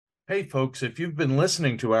Hey, folks, if you've been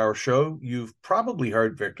listening to our show, you've probably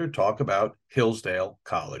heard Victor talk about Hillsdale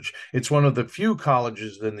College. It's one of the few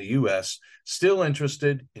colleges in the U.S. still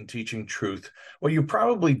interested in teaching truth. What you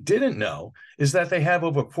probably didn't know is that they have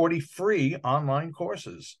over 40 free online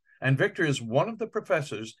courses. And Victor is one of the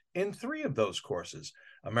professors in 3 of those courses: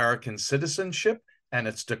 American Citizenship and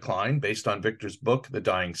Its Decline, based on Victor's book, The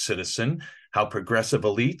Dying Citizen, How Progressive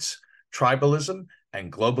Elites, Tribalism, and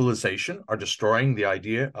Globalization Are Destroying the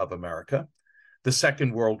Idea of America, The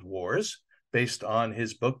Second World Wars, based on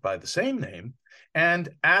his book by the same name, and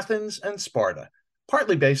Athens and Sparta,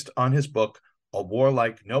 partly based on his book, A War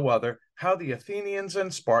Like No Other, How the Athenians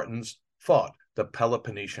and Spartans Fought the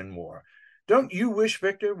Peloponnesian War. Don't you wish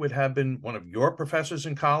Victor would have been one of your professors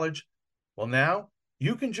in college? Well, now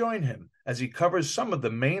you can join him as he covers some of the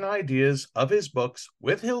main ideas of his books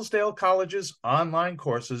with Hillsdale College's online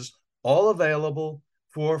courses, all available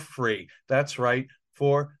for free. That's right,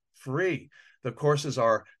 for free. The courses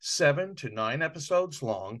are 7 to 9 episodes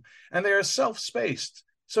long, and they are self-spaced,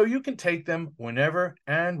 so you can take them whenever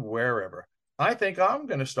and wherever. I think I'm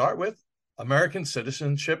going to start with American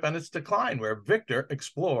Citizenship and Its Decline, where Victor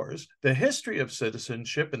explores the history of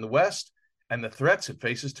citizenship in the West and the threats it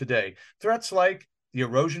faces today. Threats like the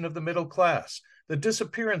erosion of the middle class, the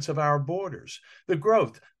disappearance of our borders, the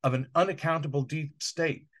growth of an unaccountable deep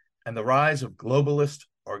state, and the rise of globalist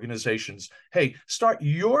organizations. Hey, start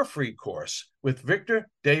your free course with Victor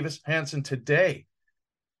Davis Hanson today.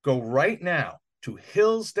 Go right now to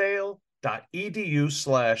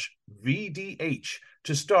hillsdale.edu/VDH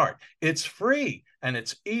to start. It's free and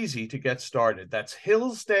it's easy to get started. That's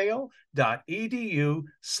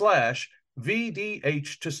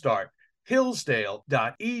hillsdale.edu/VDH to start.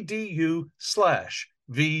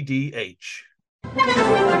 hillsdale.edu/VDH.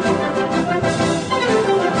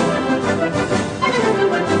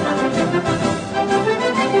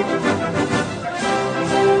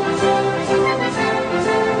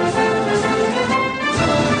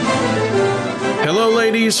 Hello,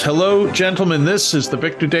 ladies. Hello, gentlemen. This is the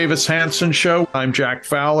Victor Davis Hanson Show. I'm Jack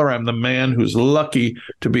Fowler. I'm the man who's lucky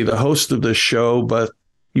to be the host of this show, but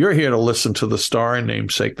you're here to listen to the star and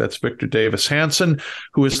namesake. That's Victor Davis Hanson,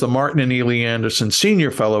 who is the Martin and Ely Anderson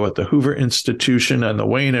Senior Fellow at the Hoover Institution and the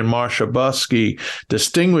Wayne and Marsha Buskey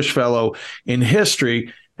Distinguished Fellow in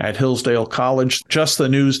History at Hillsdale College.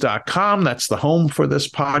 JustTheNews.com. That's the home for this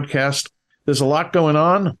podcast. There's a lot going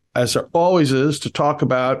on, as there always is, to talk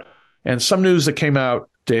about, and some news that came out.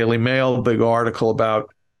 Daily Mail, big article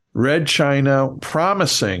about Red China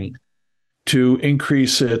promising to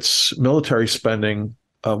increase its military spending,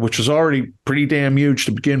 which was already pretty damn huge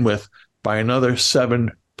to begin with, by another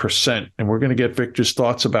 7%. And we're going to get Victor's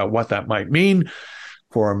thoughts about what that might mean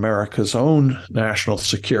for America's own national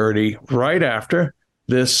security right after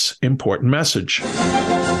this important message.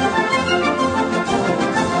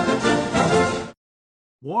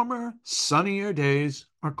 Warmer, sunnier days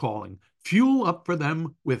are calling. Fuel up for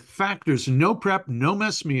them with Factor's no prep, no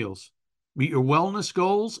mess meals. Meet your wellness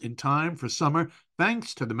goals in time for summer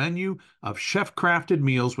thanks to the menu of chef-crafted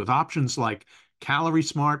meals with options like Calorie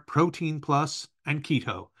Smart, Protein Plus, and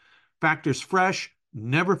Keto. Factor's fresh,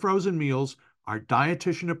 never frozen meals are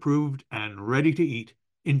dietitian approved and ready to eat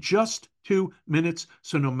in just 2 minutes.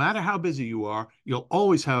 So no matter how busy you are, you'll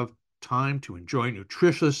always have time to enjoy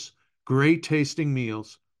nutritious, great tasting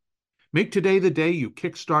meals. Make today the day you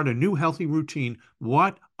kickstart a new healthy routine.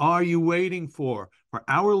 What are you waiting for? For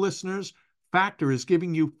our listeners, Factor is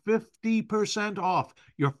giving you 50% off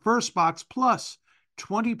your first box plus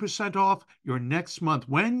 20% off your next month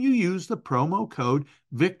when you use the promo code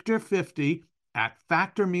VICTOR50 at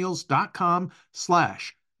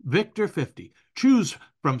factormeals.com/Victor50. Choose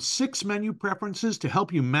from 6 menu preferences to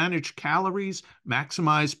help you manage calories,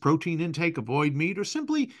 maximize protein intake, avoid meat, or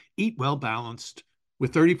simply eat well balanced.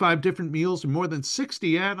 With 35 different meals and more than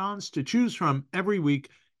 60 add-ons to choose from every week,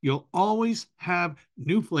 you'll always have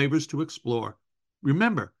new flavors to explore.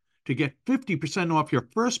 Remember, to get 50% off your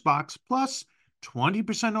first box plus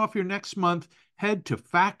 20% off your next month, head to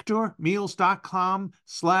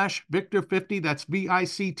factormeals.com/Victor50, that's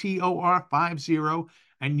VICTOR50,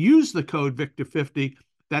 and use the code Victor50.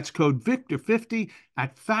 That's code Victor50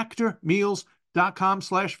 at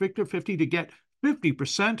factormeals.com/Victor50 to get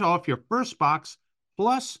 50% off your first box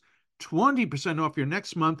plus 20% off your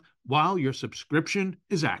next month while your subscription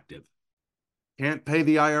is active. Can't pay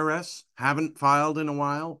the IRS? Haven't filed in a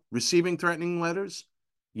while? Receiving threatening letters?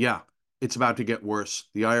 Yeah, it's about to get worse.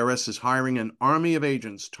 The IRS is hiring an army of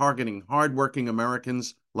agents targeting hardworking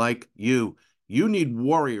Americans like you. You need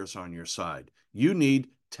warriors on your side. You need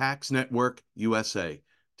Tax Network USA.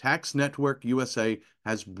 Tax Network USA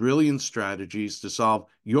has brilliant strategies to solve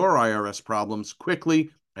your IRS problems quickly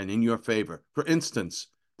and in your favor. For instance,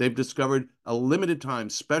 they've discovered a limited-time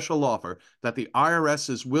special offer that the IRS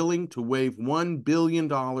is willing to waive $1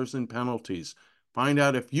 billion in penalties. Find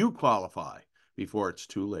out if you qualify before it's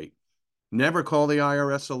too late. Never call the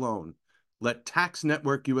IRS alone. Let Tax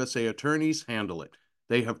Network USA attorneys handle it.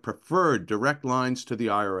 They have preferred direct lines to the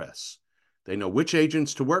IRS. They know which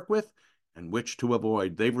agents to work with and which to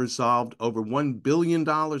avoid. They've resolved over $1 billion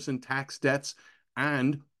in tax debts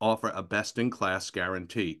and offer a best-in-class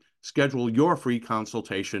guarantee. Schedule your free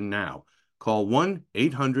consultation now. Call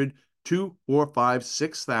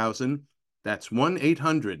 1-800-245-6000. That's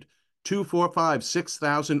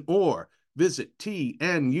 1-800-245-6000, or visit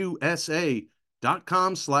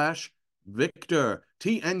tnusa.com/Victor.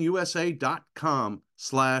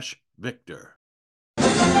 tnusa.com/Victor.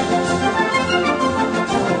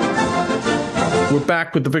 We're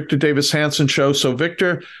back with the Victor Davis Hanson Show. So,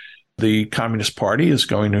 Victor, the Communist Party is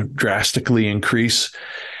going to drastically increase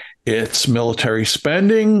its military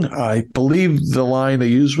spending. I believe the line they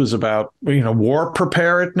used was about, war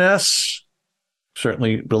preparedness,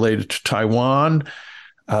 certainly related to Taiwan.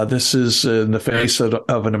 This is in the face of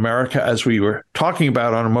an America, as we were talking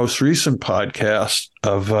about on a most recent podcast,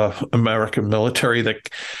 of American military that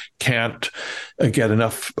can't get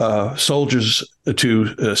enough soldiers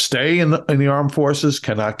to stay in the armed forces,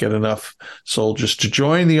 cannot get enough soldiers to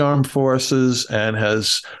join the armed forces, and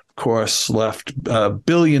has, of course, left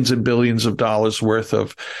billions and billions of dollars worth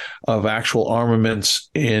of actual armaments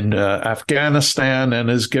in Afghanistan, and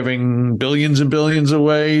is giving billions and billions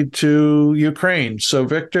away to Ukraine. So,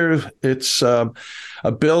 Victor, it's a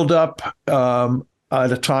buildup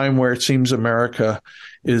at a time where it seems America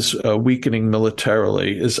is weakening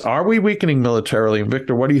militarily. Are we weakening militarily? And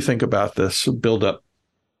Victor, what do you think about this buildup?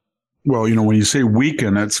 Well, when you say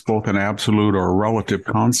weaken, it's both an absolute or a relative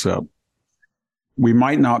concept. We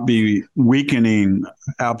might not be weakening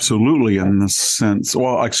absolutely in the sense, in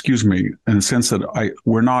the sense that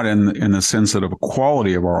we're not in the sense of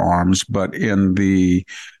quality of our arms, but in the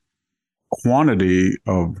quantity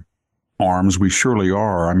of arms, we surely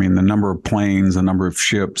are. I mean, the number of planes, the number of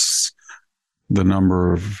ships, the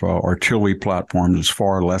number of artillery platforms is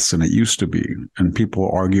far less than it used to be. And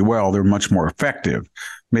people argue, well, they're much more effective.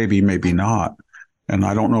 Maybe, maybe not. And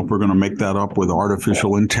I don't know if we're going to make that up with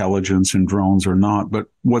artificial intelligence and drones or not. But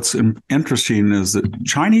what's interesting is that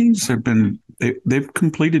Chinese they've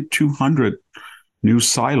completed 200 new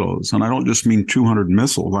silos. And I don't just mean 200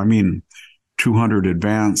 missiles. I mean 200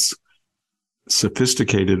 advanced,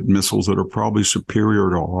 sophisticated missiles that are probably superior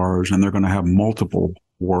to ours. And they're going to have multiple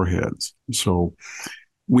warheads. So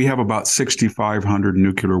we have about 6,500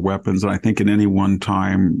 nuclear weapons. And I think at any one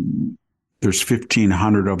time, there's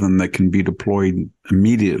 1,500 of them that can be deployed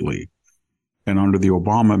immediately. And under the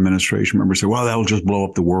Obama administration, members said, well, that'll just blow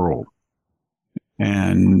up the world.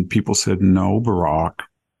 And people said, no, Barack,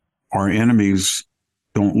 our enemies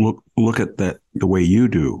don't look at that the way you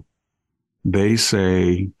do. They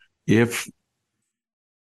say, if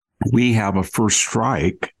we have a first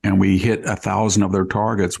strike and we hit 1,000 of their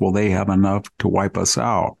targets, well, they have enough to wipe us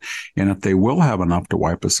out. And if they will have enough to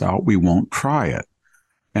wipe us out, we won't try it.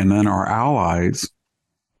 And then our allies,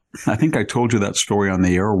 I think I told you that story on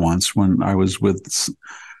the air once when I was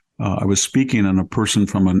I was speaking, and a person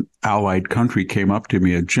from an allied country came up to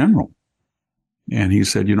me, a general, and he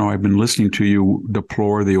said, I've been listening to you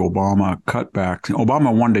deplore the Obama cutbacks.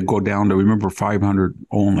 Obama wanted to go down to, remember, 500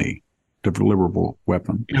 only deliverable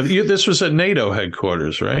weapon. This was at NATO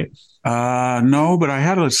headquarters, right? No, but I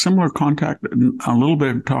had a similar contact, a little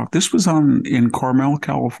bit of talk. This was in Carmel,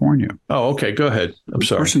 California. Oh, okay. Go ahead. I'm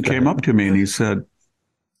sorry. The person came up to me and he said,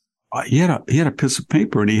 he had a piece of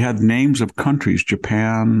paper and he had names of countries: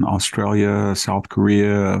 Japan, Australia, South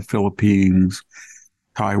Korea, Philippines,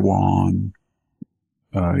 Taiwan,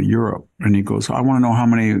 Europe. And he goes, I want to know how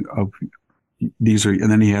many of these are,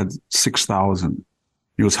 and then he had 6,000.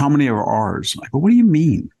 He goes, how many are ours? I go, what do you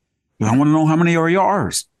mean? He goes, I want to know how many are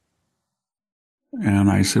yours.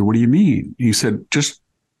 And I said, what do you mean? He said, just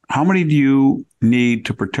how many do you need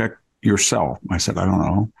to protect yourself? I said, I don't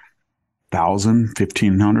know, 1,000,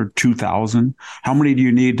 1,500, 2,000. How many do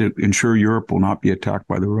you need to ensure Europe will not be attacked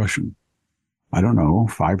by the Russians? I don't know,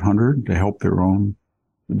 500 to help their own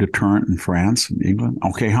deterrent in France and England.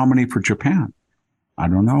 Okay, how many for Japan? I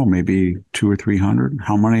don't know, maybe 200 or 300.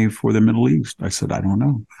 How many for the Middle East? I said, I don't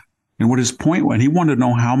know. And what his point was, he wanted to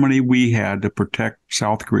know how many we had to protect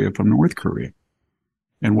South Korea from North Korea.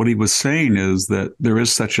 And what he was saying is that there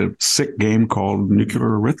is such a sick game called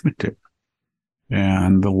nuclear arithmetic.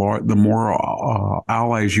 And the more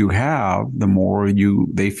allies you have, the more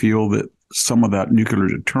they feel that some of that nuclear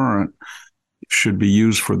deterrent should be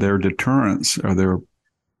used for their deterrence or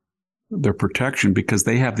their protection, because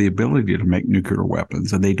they have the ability to make nuclear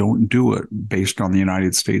weapons, and they don't do it based on the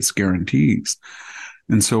United States guarantees.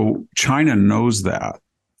 And so China knows that.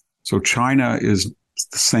 So China is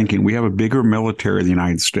thinking, we have a bigger military than the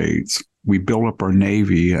United States. We build up our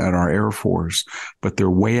Navy and our Air Force, but they're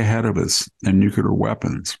way ahead of us in nuclear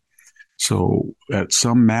weapons. So at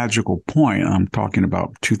some magical point, I'm talking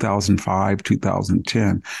about 2005,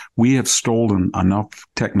 2010, we have stolen enough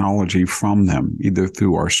technology from them, either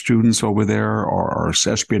through our students over there or our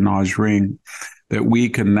espionage ring, that we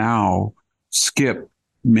can now skip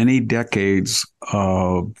many decades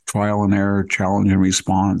of trial and error, challenge and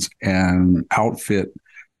response, and outfit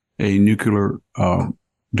a nuclear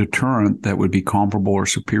deterrent that would be comparable or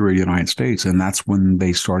superior to the United States. And that's when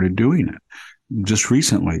they started doing it, just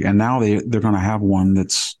recently. And now they're going to have one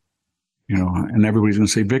that's, and everybody's going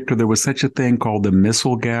to say, Victor, there was such a thing called the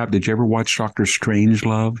missile gap. Did you ever watch Dr.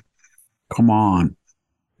 Strangelove? Come on.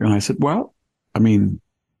 And I said, well, I mean,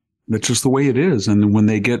 that's just the way it is. And when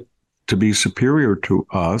they get to be superior to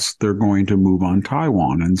us, they're going to move on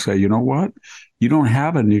Taiwan and say, you know what? You don't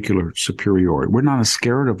have a nuclear superiority. We're not as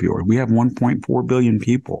scared of yours. We have 1.4 billion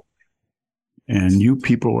people. And you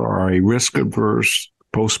people are a risk-averse,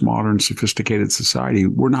 postmodern, sophisticated society.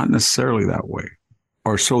 We're not necessarily that way.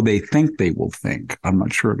 Or so they think they will think. I'm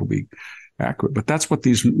not sure it'll be accurate. But that's what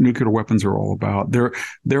these nuclear weapons are all about. They're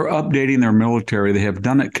updating their military. They have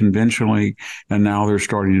done it conventionally, and now they're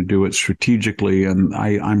starting to do it strategically. And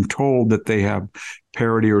I'm told that they have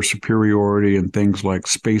parity or superiority in things like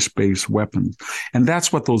space-based weapons. And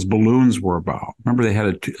that's what those balloons were about. Remember, they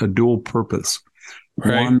had a dual purpose.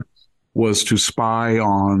 Right. One was to spy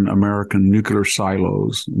on American nuclear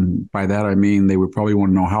silos. And by that, I mean they would probably want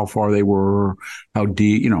to know how far they were, how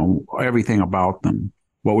deep, everything about them.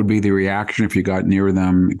 What would be the reaction if you got near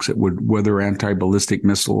them? Were there anti-ballistic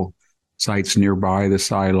missile sites nearby the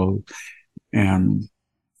silo? And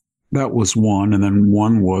that was one. And then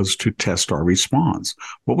one was to test our response.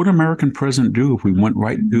 What would an American president do if we went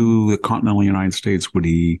right through the continental United States? Would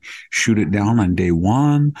he shoot it down on day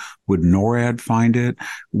one? Would NORAD find it?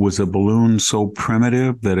 Was a balloon so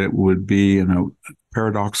primitive that it would be in a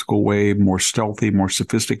paradoxical way more stealthy, more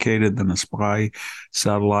sophisticated than a spy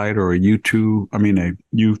satellite or a U-2,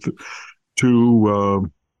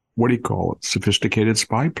 what do you call it? Sophisticated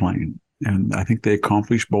spy plane. And I think they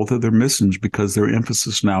accomplished both of their missions because their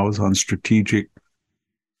emphasis now is on strategic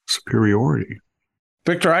superiority.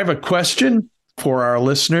 Victor, I have a question for our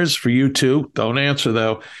listeners, for you too. Don't answer,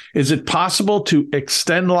 though. Is it possible to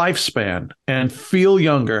extend lifespan and feel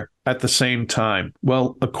younger at the same time?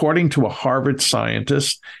 Well, according to a Harvard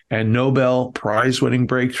scientist and Nobel Prize-winning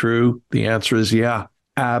breakthrough, the answer is yeah,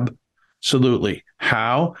 absolutely.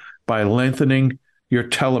 How? By lengthening your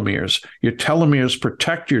telomeres. Your telomeres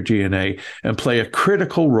protect your DNA and play a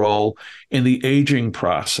critical role in the aging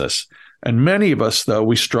process. And many of us, though,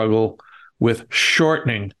 we struggle with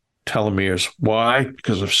shortening telomeres. Why?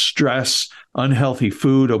 Because of stress, unhealthy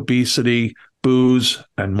food, obesity, booze,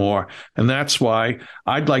 and more. And that's why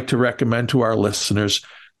I'd like to recommend to our listeners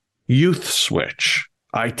Youth Switch.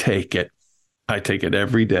 I take it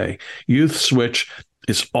every day. Youth Switch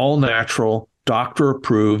is all natural, doctor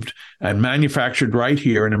approved, and manufactured right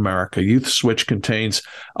here in America. Youth Switch contains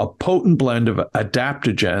a potent blend of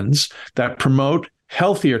adaptogens that promote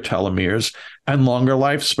healthier telomeres and longer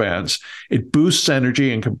lifespans. It boosts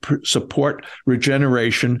energy and can support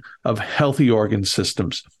regeneration of healthy organ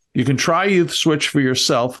systems. You can try Youth Switch for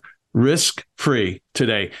yourself risk-free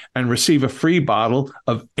today and receive a free bottle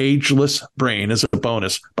of Ageless Brain as a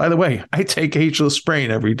bonus. By the way, I take Ageless Brain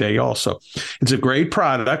every day also. It's a great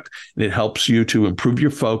product, and it helps you to improve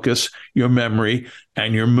your focus, your memory,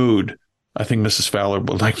 and your mood. I think Mrs. Fowler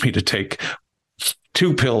would like me to take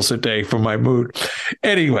 2 pills a day for my mood.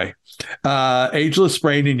 Anyway, Ageless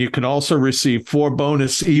Brain, and you can also receive 4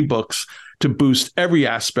 bonus ebooks to boost every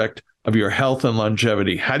aspect of your health and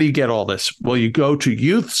longevity. How do you get all this? Well, you go to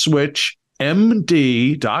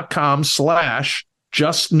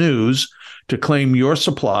youthswitchmd.com/justnews to claim your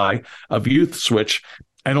supply of Youth Switch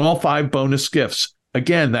and all 5 bonus gifts.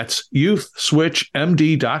 Again, that's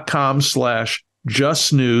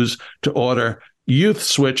youthswitchmd.com/justnews to order Youth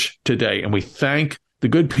Switch today. And we thank the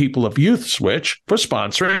good people of Youth Switch for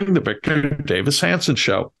sponsoring the Victor Davis Hanson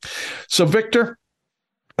Show. So, Victor,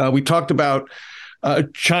 we talked about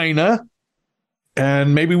China,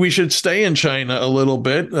 and maybe we should stay in China a little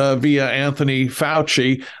bit via Anthony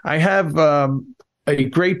Fauci. I have a a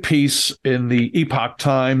great piece in the Epoch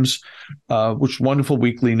Times, which is a wonderful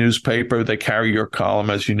weekly newspaper. They carry your column,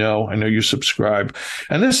 as you know. I know you subscribe.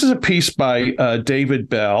 And this is a piece by David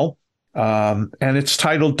Bell, and it's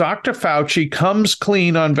titled, Dr. Fauci Comes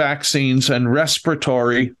Clean on Vaccines and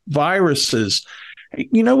Respiratory Viruses.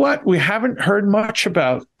 You know what? We haven't heard much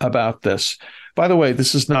about this. By the way,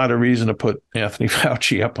 this is not a reason to put Anthony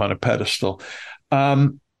Fauci up on a pedestal.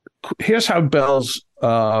 Here's how Bell's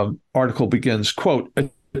article begins, quote,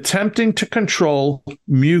 attempting to control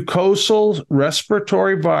mucosal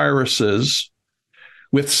respiratory viruses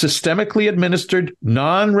with systemically administered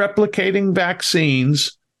non-replicating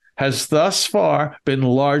vaccines has thus far been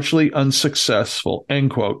largely unsuccessful,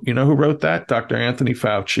 end quote. You know who wrote that? Dr. Anthony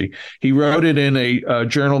Fauci. He wrote it in a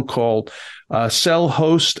journal called Cell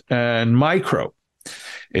Host and Micro.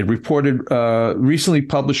 It reported, recently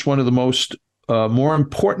published one of the most more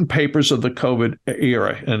important papers of the COVID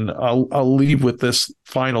era. And I'll leave with this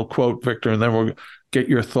final quote, Victor, and then we'll get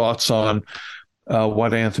your thoughts on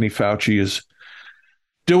what Anthony Fauci is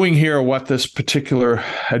doing here, what this particular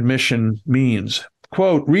admission means.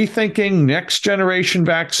 Quote, rethinking next generation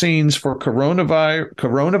vaccines for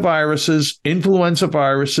coronaviruses, influenza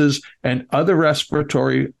viruses, and other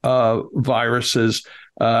respiratory viruses.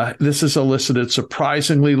 This has elicited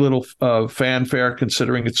surprisingly little fanfare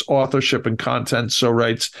considering its authorship and content, so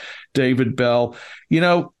writes David Bell. You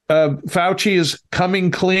know, Fauci is coming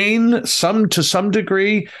clean to some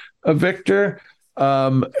degree, Victor,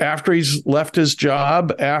 after he's left his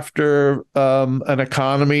job, after an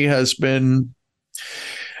economy has been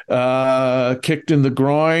kicked in the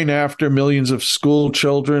groin, after millions of school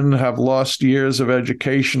children have lost years of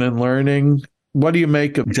education and learning. What do you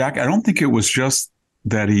make of Jack? I don't think it was just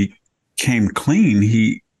that he came clean.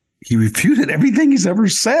 He refuted everything he's ever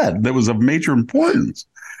said that was of major importance.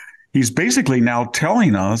 He's basically now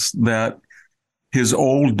telling us that his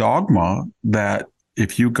old dogma that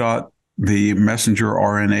if you got the messenger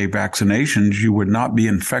RNA vaccinations, you would not be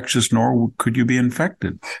infectious, nor could you be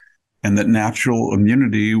infected. And that natural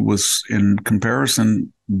immunity was, in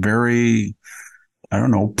comparison, very,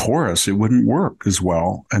 porous. It wouldn't work as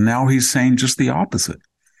well. And now he's saying just the opposite.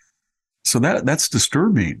 So that's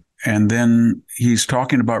disturbing. And then he's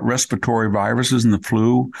talking about respiratory viruses and the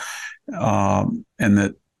flu, and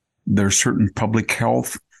that there's certain public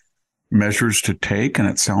health measures to take. And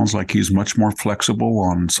it sounds like he's much more flexible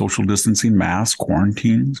on social distancing, masks,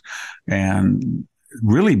 quarantines, and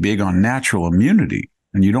really big on natural immunity.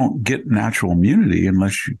 And you don't get natural immunity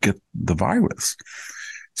unless you get the virus.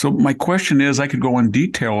 So my question is, I could go in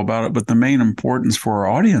detail about it, but the main importance for our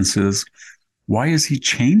audience is, why is he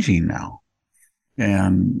changing now?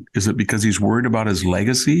 And is it because he's worried about his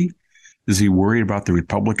legacy? Is he worried about the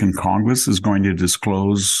Republican Congress is going to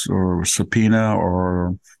disclose or subpoena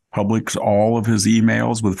or publish all of his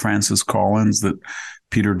emails with Francis Collins, that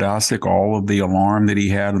Peter Daszak, all of the alarm that he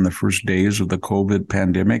had in the first days of the COVID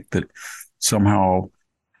pandemic, that somehow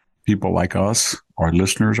people like us, our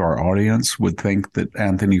listeners, our audience, would think that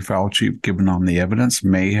Anthony Fauci, given on the evidence,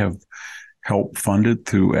 may have helped funded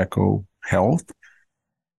through Echo Health,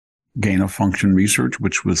 gain-of-function research,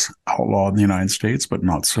 which was outlawed in the United States, but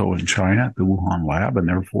not so in China, the Wuhan lab, and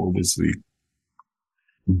therefore was the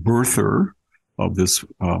birther of this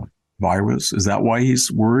virus. Is that why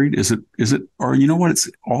he's worried? Is it, or you know what? It's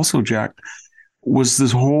also, Jack, was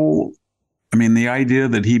this whole, the idea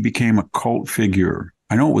that he became a cult figure.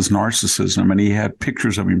 I know it was narcissism, and he had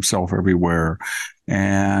pictures of himself everywhere,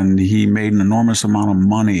 and he made an enormous amount of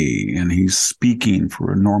money, and he's speaking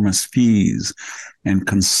for enormous fees and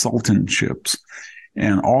consultantships,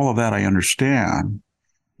 and all of that I understand.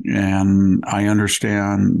 And I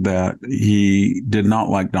understand that he did not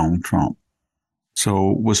like Donald Trump.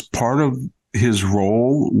 So was part of his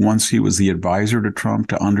role, once he was the advisor to Trump,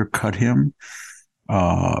 to undercut him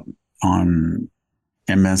on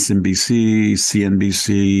MSNBC,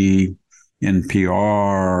 CNBC,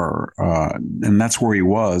 NPR, and that's where he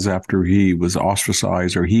was after he was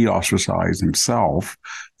ostracized, or he ostracized himself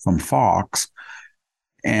from Fox.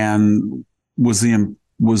 And was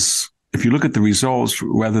if you look at the results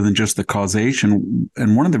rather than just the causation,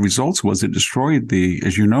 and one of the results was it destroyed the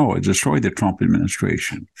Trump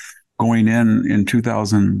administration. Going in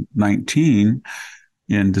 2019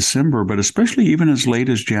 in December, but especially even as late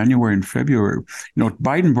as January and February,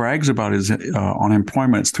 Biden brags about his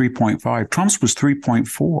unemployment. It's 3.5. Trump's was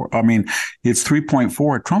 3.4. It's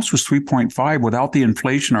 3.4. Trump's was 3.5 without the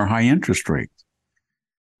inflation or high interest rates.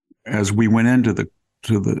 As we went into the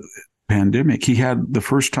pandemic, the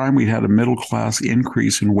first time we had a middle class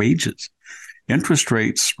increase in wages. Interest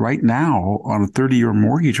rates right now on a 30-year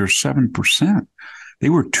mortgage are 7%. They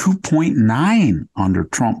were 2.9 under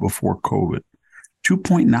Trump before COVID.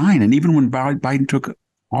 2.9. And even when Biden took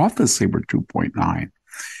office, they were 2.9.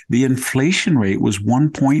 The inflation rate was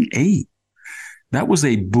 1.8. That was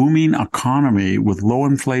a booming economy with low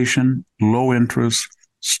inflation, low interest,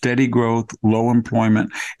 steady growth, low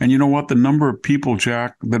employment. And you know what? The number of people,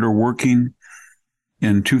 Jack, that are working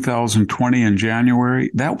in 2020 in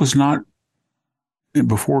January, that was not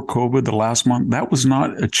before COVID, the last month, that was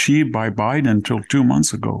not achieved by Biden until 2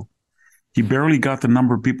 months ago. He barely got the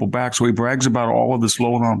number of people back. So he brags about all of this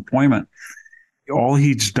low unemployment. All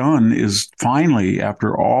he's done is finally,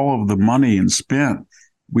 after all of the money and spent,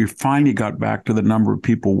 we finally got back to the number of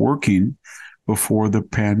people working before the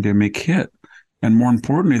pandemic hit. And more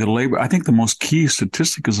importantly, the labor, I think the most key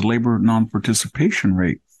statistic is the labor non-participation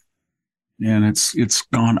rate. And it's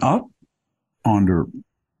gone up under,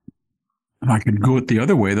 and I can go it the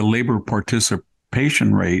other way, the labor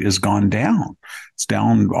participation rate has gone down. It's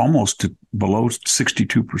down almost to below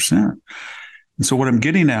 62%. And so what I'm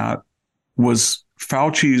getting at was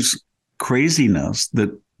Fauci's craziness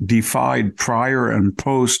that defied prior and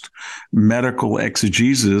post medical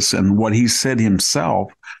exegesis and what he said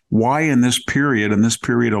himself. Why in this period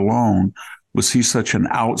alone, was he such an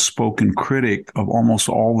outspoken critic of almost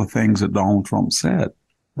all the things that Donald Trump said?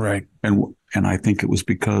 Right. And I think it was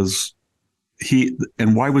because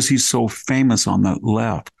why was he so famous on the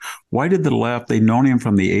left? Why did the left, they'd known him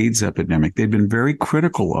from the AIDS epidemic. They'd been very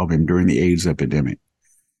critical of him during the AIDS epidemic.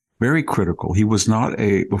 Very critical. He was not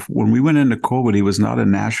when we went into COVID, he was not a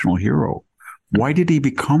national hero. Why did he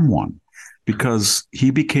become one? Because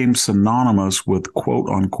he became synonymous with, quote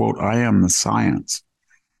unquote, I am the science.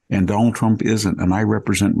 And Donald Trump isn't. And I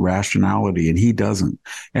represent rationality, and he doesn't.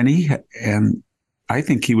 And I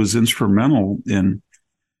think he was instrumental in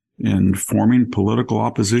forming political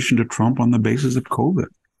opposition to Trump on the basis of COVID.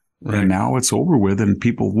 Right. And now it's over with. And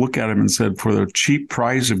people look at him and said, for the cheap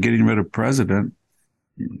price of getting rid of president,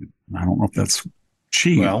 I don't know if that's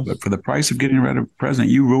cheap, but for the price of getting rid of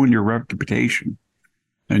president, you ruined your reputation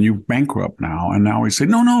and you bankrupt now. And now we say,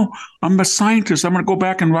 no, I'm a scientist. I'm going to go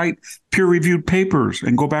back and write peer-reviewed papers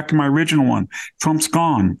and go back to my original one. Trump's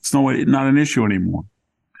gone. It's not an issue anymore.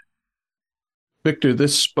 Victor,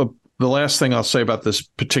 the last thing I'll say about this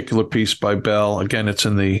particular piece by Bell, again, it's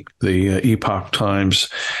in the Epoch Times.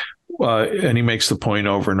 And he makes the point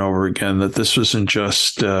over and over again that this wasn't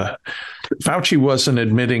just Fauci wasn't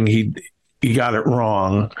admitting he got it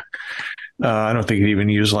wrong. I don't think he even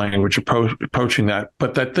used language approaching that,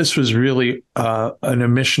 but that this was really an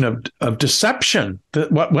admission of deception.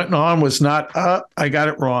 That what went on was not, I got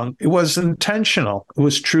it wrong. It was intentional. It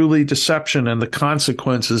was truly deception, and the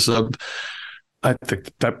consequences of, I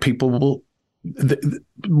think that people will,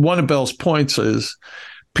 one of Bell's points is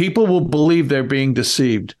people will believe they're being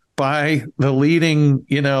deceived by the leading,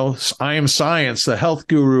 I am science, the health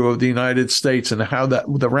guru of the United States, and how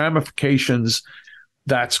the ramifications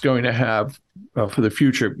that's going to have for the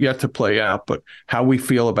future yet to play out. But how we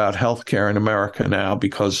feel about healthcare in America now,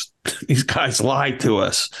 because these guys lied to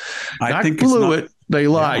us. They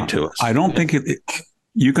lied to us. I don't think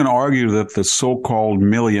you can argue that the so-called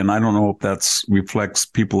million, I don't know if that reflects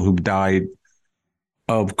people who died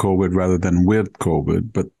of COVID rather than with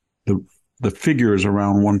COVID, but the figure is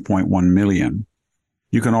around 1.1 million.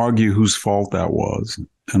 You can argue whose fault that was.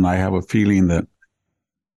 And I have a feeling that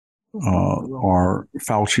our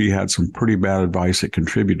Fauci had some pretty bad advice that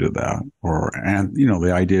contributed to that,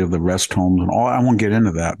 the idea of the rest homes and all. I won't get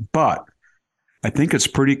into that, but I think it's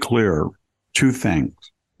pretty clear two things.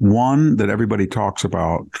 One, that everybody talks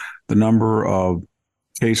about, the number of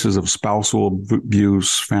cases of spousal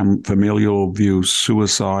abuse, familial abuse,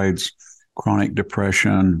 suicides, chronic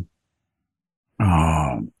depression,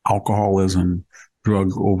 alcoholism, drug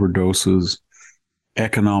overdoses,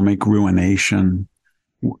 economic ruination,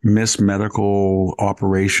 missed medical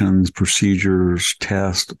operations, procedures,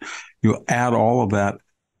 tests. You add all of that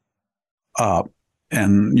up,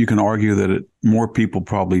 and you can argue that more people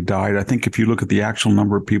probably died. I think if you look at the actual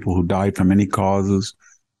number of people who died from any causes,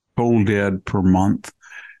 total dead per month,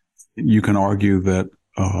 you can argue that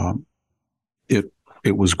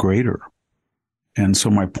it was greater. And so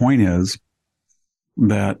my point is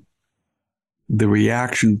that the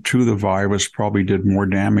reaction to the virus probably did more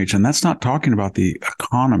damage. And that's not talking about the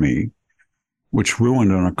economy, which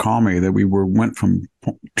ruined an economy that went from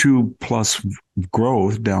 2+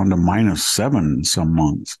 growth down to -7 in some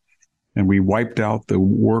months. And we wiped out the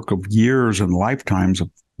work of years and lifetimes of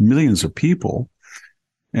millions of people.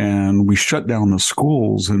 And we shut down the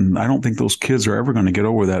schools. And I don't think those kids are ever going to get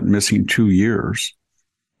over that missing 2 years.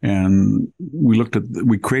 And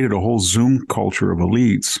we created a whole Zoom culture of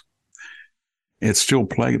elites. it's still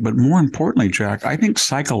plagued. But more importantly, Jack, I think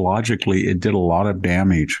psychologically it did a lot of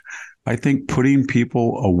damage. I think putting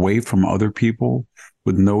people away from other people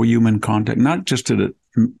with no human contact, not just that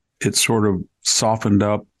it sort of softened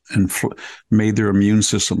up and made their immune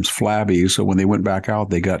systems flabby. So when they went back out,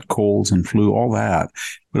 they got colds and flu, all that.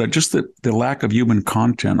 But just the lack of human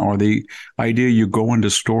content, or the idea you go into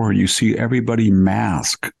store and you see everybody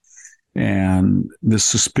masked, and the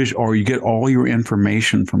suspicion, or you get all your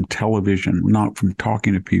information from television, not from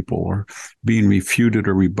talking to people or being refuted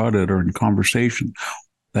or rebutted or in conversation.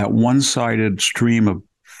 That one-sided stream of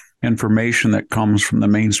information that comes from the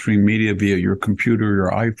mainstream media via your computer,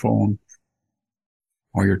 your iPhone,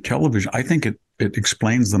 or your television, I think it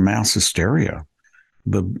explains the mass hysteria,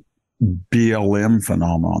 the BLM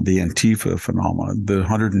phenomenon, the Antifa phenomenon, the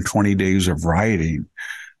 120 days of rioting,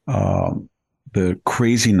 the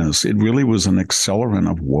craziness. It really was an accelerant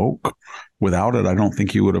of woke. Without it, I don't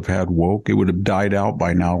think you would have had woke. It would have died out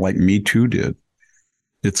by now, like Me Too did.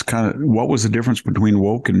 It's kind of, what was the difference between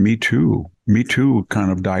woke and Me Too? Me Too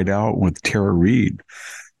kind of died out with Tara Reid.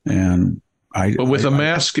 And but with a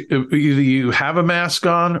mask, either you have a mask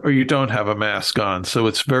on or you don't have a mask on. So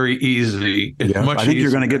it's very easy. It's much I think easier.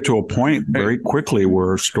 You're going to get to a point very quickly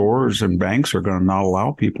where stores and banks are going to not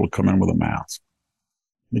allow people to come in with a mask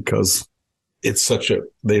because it's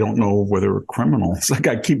they don't know whether they're criminals. It's like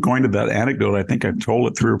I keep going to that anecdote. I think I've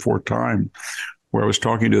told it 3 or 4 times, where I was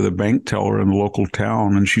talking to the bank teller in the local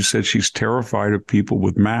town, and she said she's terrified of people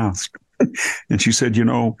with masks. And she said,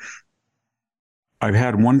 I've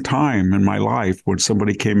had one time in my life when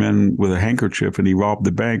somebody came in with a handkerchief and he robbed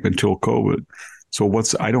the bank until COVID. So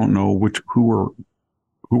I don't know who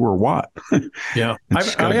or what. Yeah.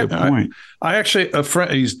 I actually, a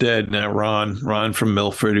friend, he's dead now, Ron from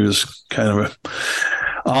Milford. He was kind of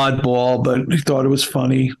a oddball, but he thought it was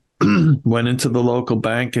funny. Went into the local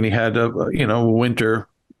bank and he had a winter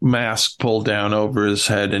mask pulled down over his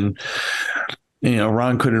head, and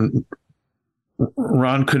Ron couldn't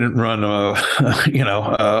run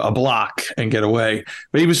a block and get away,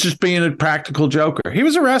 but he was just being a practical joker. He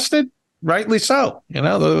was arrested, rightly so.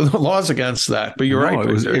 The law's against that, but you're right.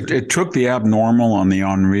 It took the abnormal on the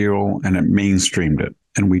unreal and it mainstreamed it,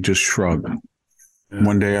 and we just shrugged. Yeah.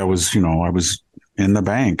 One day I was in the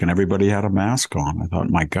bank and everybody had a mask on. I thought,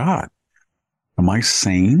 my God, am I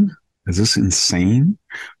sane? Is this insane?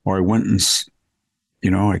 Or I went and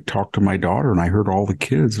I talked to my daughter and I heard all the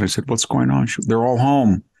kids and I said, what's going on? They're all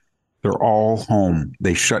home. They're all home.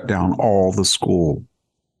 They shut down all the school.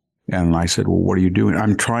 And I said, well, what are you doing?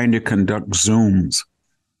 I'm trying to conduct Zooms,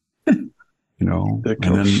 and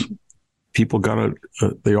then people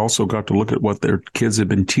they also got to look at what their kids had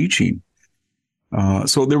been teaching.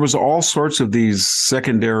 So there was all sorts of these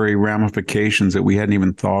secondary ramifications that we hadn't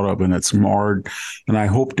even thought of, and it's marred. And I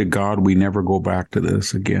hope to God we never go back to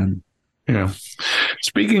this again. Yeah.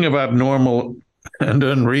 Speaking of abnormal and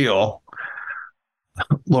unreal,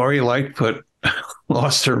 Lori Lightfoot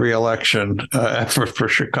lost her reelection for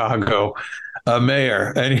Chicago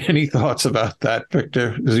mayor. Any thoughts about that,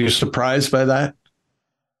 Victor? Is you surprised by that?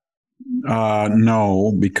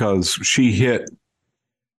 No, because she hit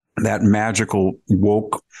that magical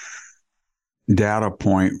woke data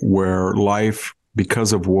point where life,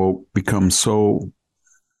 because of woke, becomes so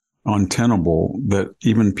untenable that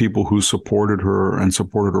even people who supported her and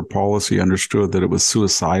supported her policy understood that it was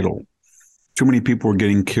suicidal. Too many people were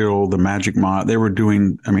getting killed. The magic mind they were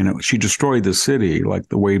doing. She destroyed the city like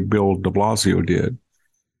the way Bill de Blasio did.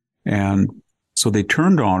 And so they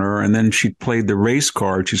turned on her, and then she played the race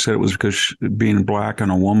card. She said it was because being black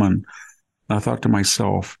and a woman. And I thought to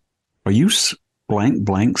myself, are you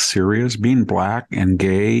blank serious? Being black and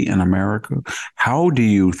gay in America? How do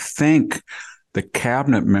you think the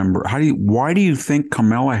cabinet member, why do you think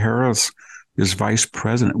Kamala Harris is vice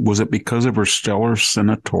president? Was it because of her stellar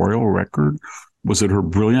senatorial record? Was it her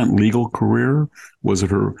brilliant legal career? Was it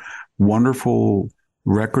her wonderful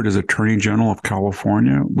record as Attorney General of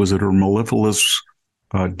California? Was it her mellifluous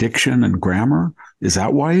diction and grammar? Is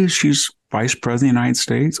that why she's vice president of the United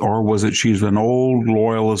States? Or was it she's an old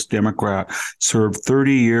loyalist Democrat, served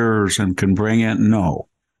 30 years and can bring in? No.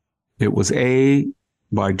 It was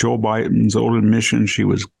by Joe Biden's own admission, she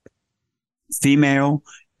was female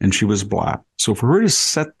and she was black. So for her to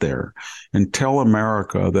sit there and tell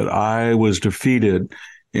America that I was defeated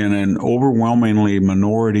in an overwhelmingly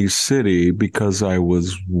minority city because I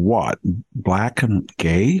was black and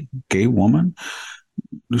gay woman.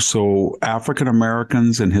 So African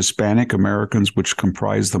Americans and Hispanic Americans, which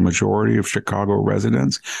comprise the majority of Chicago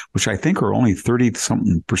residents, which I think are only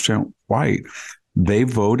 30-something% white, they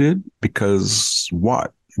voted because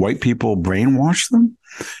white people brainwash them.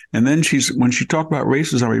 And then when she talked about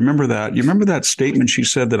racism, I remember that. You remember that statement she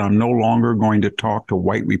said that I'm no longer going to talk to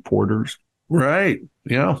white reporters? Right.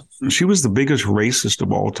 Yeah. She was the biggest racist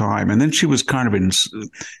of all time. And then she was kind of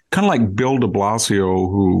like Bill de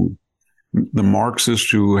Blasio, who the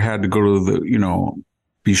Marxist who had to go to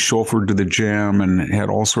be chauffeured to the gym and had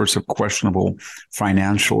all sorts of questionable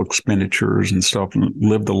financial expenditures and stuff and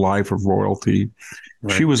lived a life of royalty.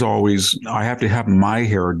 Right. She was always, I have to have my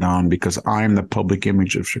hair done because I'm the public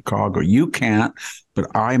image of Chicago. You can't,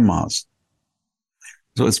 but I must.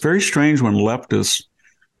 So it's very strange when leftists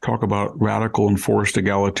talk about radical and forced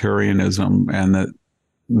egalitarianism and that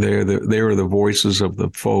they are the voices of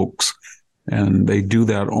the folks. And they do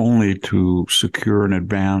that only to secure and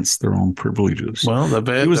advance their own privileges. Well, the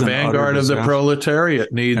vanguard of the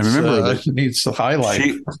proletariat needs to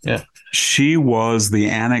highlight. She was the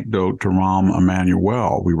anecdote to Rahm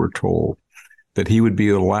Emanuel, we were told, that he would be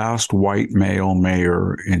the last white male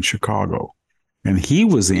mayor in Chicago. And he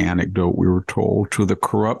was the anecdote, we were told, to the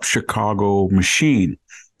corrupt Chicago machine,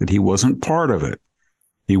 that he wasn't part of it.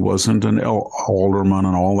 He wasn't an alderman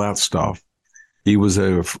and all that stuff. He was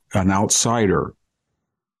an outsider.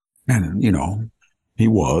 And, he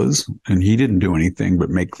was, and he didn't do anything but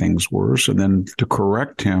make things worse. And then to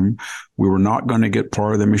correct him, we were not going to get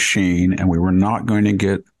part of the machine, and we were not going to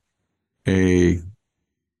get a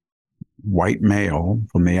white male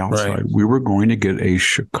from the outside. Right. We were going to get a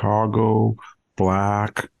Chicago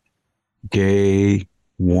Black gay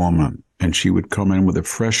woman, and she would come in with a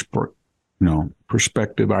fresh,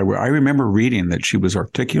 perspective. I remember reading that she was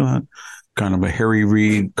articulate, kind of a Harry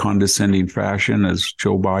Reid condescending fashion, as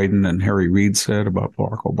Joe Biden and Harry Reid said about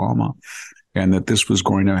Barack Obama, and that this was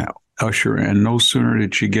going to usher in. No sooner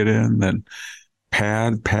did she get in than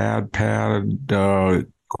pad, call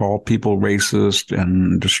people racist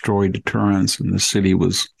and destroy deterrence, and the city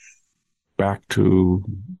was back to,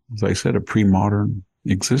 as I said, a pre-modern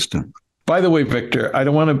existence. By the way, Victor, I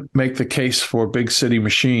don't want to make the case for big city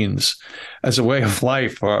machines as a way of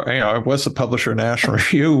life. I was the publisher of National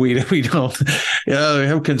Review. We don't,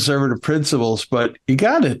 have conservative principles, but you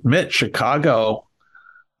got to admit, Chicago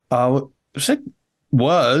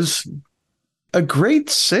was a great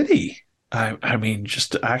city. I mean,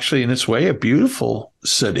 just actually in its way, a beautiful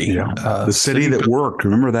city. Yeah. The city that worked.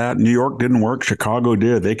 Remember that? New York didn't work. Chicago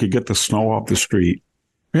did. They could get the snow off the street.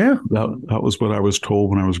 Yeah. That was what I was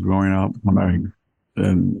told when I was growing up.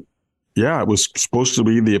 It was supposed to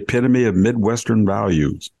be the epitome of Midwestern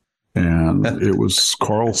values. And it was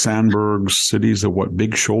Carl Sandburg's Cities of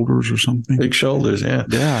Big Shoulders or something? Big Shoulders, yeah.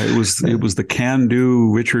 Yeah, it was the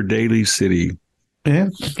can-do Richard Daley city. Yeah.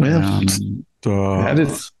 And,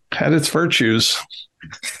 had its virtues.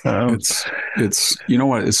 It's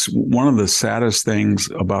one of the saddest things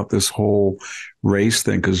about this whole race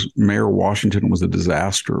thing, because Mayor Washington was a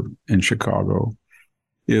disaster in Chicago,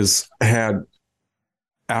 is had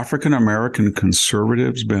African American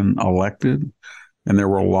conservatives been elected, and there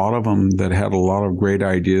were a lot of them that had a lot of great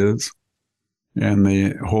ideas, and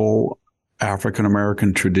the whole African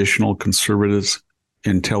American traditional conservatives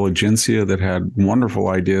intelligentsia that had wonderful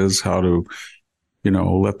ideas how to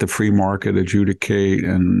let the free market adjudicate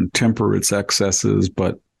and temper its excesses,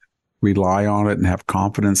 but rely on it and have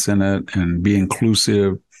confidence in it and be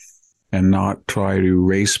inclusive and not try to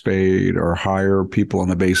race bait or hire people on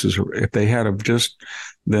the basis of, if they had of just,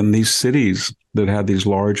 then these cities that had these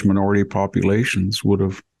large minority populations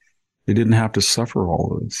they didn't have to suffer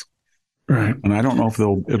all of this. Right. And I don't know if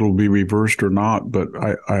it'll be reversed or not, but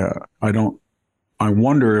I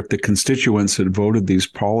wonder if the constituents that voted these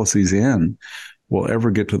policies in will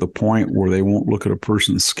ever get to the point where they won't look at a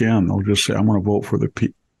person's skin. They'll just say, I'm going to vote for the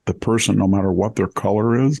person, no matter what their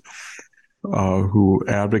color is, who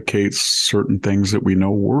advocates certain things that we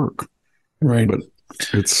know work. Right. But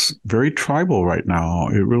it's very tribal right now.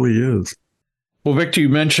 It really is. Well, Victor, you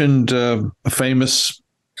mentioned a famous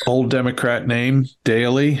old Democrat name,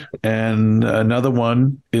 Daley, and another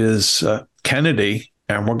one is Kennedy.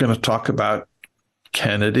 And we're going to talk about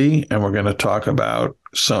Kennedy, and we're going to talk about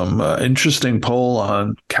some interesting poll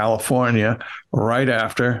on California right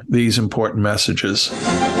after these important messages.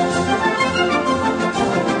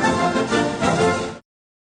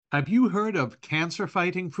 Have you heard of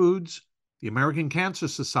cancer-fighting foods? The American Cancer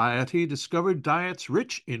Society discovered diets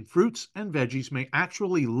rich in fruits and veggies may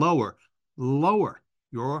actually lower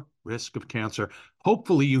your risk of cancer.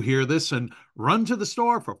 Hopefully you hear this and run to the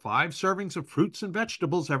store for 5 servings of fruits and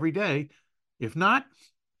vegetables every day. If not,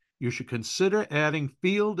 you should consider adding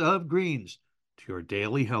Field of Greens to your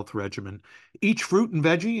daily health regimen. Each fruit and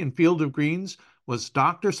veggie in Field of Greens was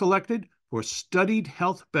doctor selected for studied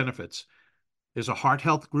health benefits. There's a heart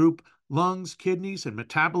health group, lungs, kidneys, and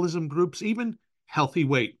metabolism groups, even healthy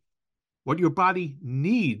weight. What your body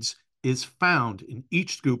needs is found in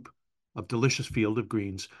each scoop of delicious Field of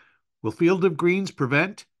Greens. Will Field of Greens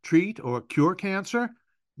prevent, treat, or cure cancer?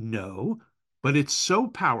 No, but it's so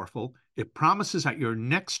powerful, it promises at your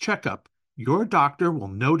next checkup, your doctor will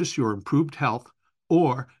notice your improved health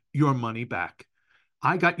or your money back.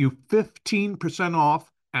 I got you 15% off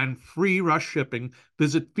and free rush shipping.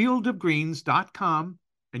 Visit fieldofgreens.com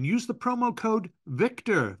and use the promo code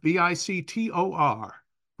VICTOR, VICTOR,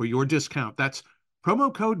 for your discount. That's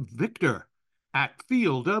promo code VICTOR at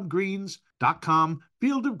fieldofgreens.com,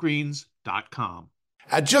 fieldofgreens.com.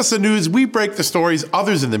 At Just the News, we break the stories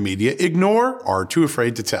others in the media ignore or are too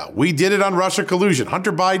afraid to tell. We did it on Russia collusion,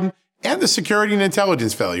 Hunter Biden, and the security and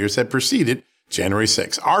intelligence failures that preceded January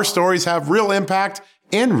 6th. Our stories have real impact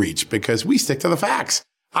and reach because we stick to the facts.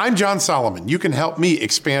 I'm John Solomon. You can help me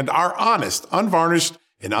expand our honest, unvarnished,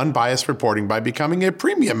 and unbiased reporting by becoming a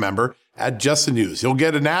premium member at Just the News. You'll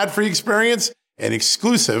get an ad-free experience and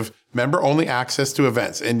exclusive member-only access to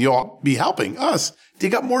events, and you'll be helping us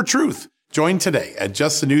dig up more truth. Join today at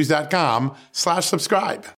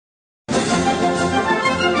justthenews.com/subscribe.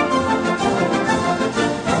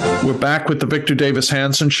 We're back with the Victor Davis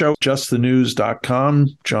Hanson Show, justthenews.com.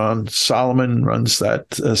 John Solomon runs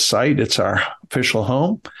that site. It's our official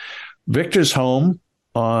home. Victor's home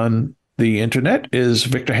on the internet is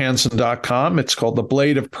victorhanson.com. It's called The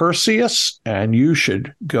Blade of Perseus, and you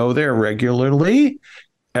should go there regularly.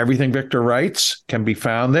 Everything Victor writes can be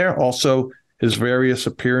found there. Also, his various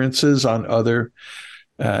appearances on other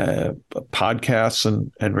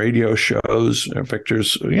podcasts and radio shows.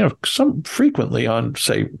 Victor's, some frequently on,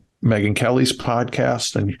 say, Megyn Kelly's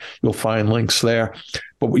podcast, and you'll find links there.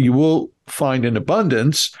 But what you will find in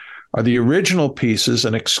abundance are the original pieces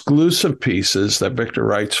and exclusive pieces that Victor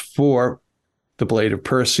writes for The Blade of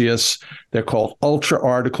Perseus. They're called Ultra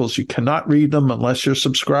articles. You cannot read them unless you're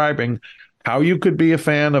subscribing. How you could be a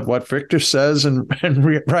fan of what Victor says and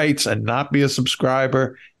writes and not be a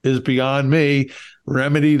subscriber is beyond me.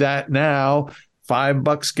 Remedy that now.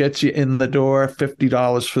 $5 gets you in the door,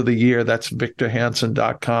 $50 for the year. That's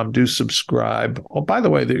victorhanson.com. Do subscribe. Oh, by the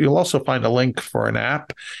way, you'll also find a link for an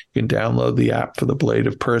app. You can download the app for The Blade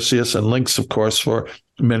of Perseus, and links, of course, for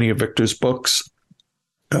many of Victor's books.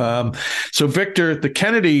 So Victor, the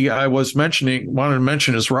Kennedy I wanted to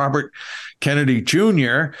mention is Robert Kennedy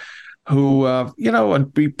Jr., who,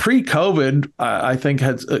 pre-COVID, I think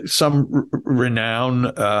had some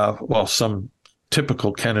renown, some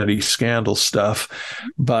typical Kennedy scandal stuff,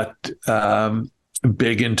 but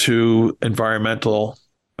big into environmental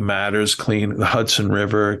matters, clean the Hudson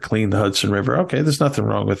River. Okay, there's nothing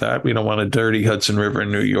wrong with that. We don't want a dirty Hudson River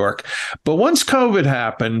in New York. But once COVID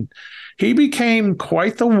happened, he became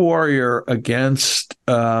quite the warrior against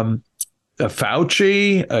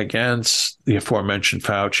Fauci, against the aforementioned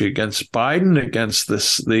Fauci, against Biden, against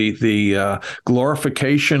the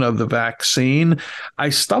glorification of the vaccine. I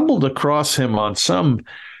stumbled across him on some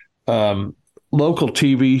local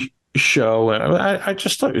TV show, and I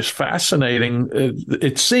just thought it was fascinating.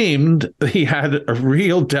 It seemed he had a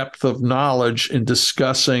real depth of knowledge in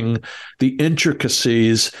discussing the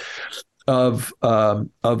intricacies of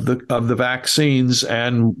the vaccines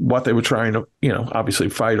and what they were trying to, obviously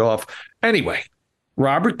fight off. Anyway,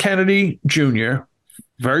 Robert Kennedy Jr.,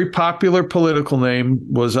 very popular political name,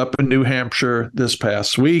 was up in New Hampshire this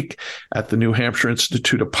past week at the New Hampshire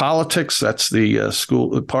Institute of Politics. That's the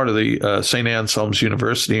school, part of the St. Anselm's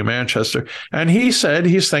University in Manchester. And he said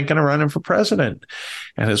he's thinking of running for president.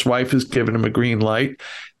 And his wife has given him a green light.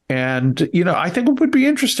 And, I think it would be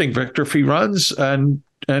interesting, Victor, if he runs and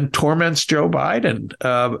torments Joe Biden.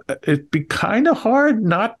 It'd be kind of hard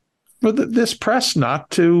not for this press not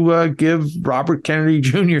to give Robert Kennedy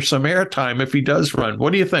Jr. some airtime if he does run.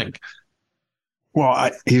 What do you think? Well,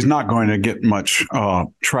 he's not going to get much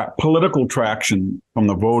political traction from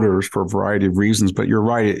the voters for a variety of reasons. But you're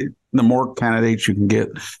right. The more candidates you can get,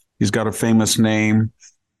 he's got a famous name.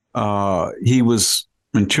 He was,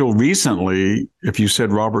 until recently, if you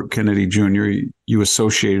said Robert Kennedy Jr., you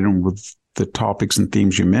associated him with the topics and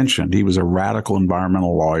themes you mentioned. He was a radical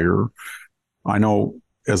environmental lawyer. I know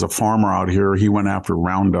as a farmer out here, he went after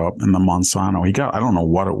Roundup and the Monsanto. I don't know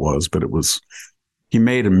what it was, but he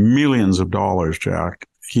made millions of dollars, Jack.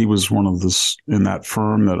 He was one of this in that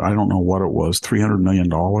firm that I don't know what it was, $300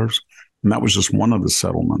 million. And that was just one of the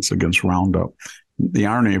settlements against Roundup. The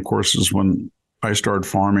irony, of course, is when I started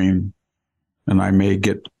farming, and I may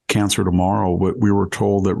get cancer tomorrow, but we were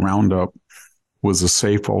told that Roundup was a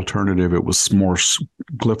safe alternative. It was more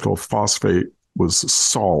glyphosate was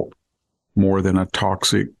salt. more than a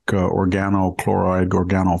toxic organochloride,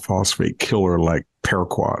 organophosphate killer like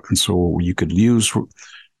paraquat. And so you could use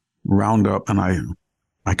Roundup, and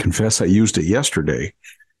I confess I used it yesterday.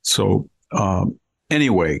 So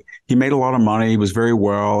anyway, he made a lot of money. He was very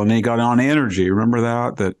well, and then he got on energy. Remember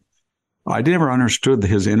that I never understood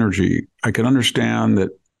his energy. I could understand that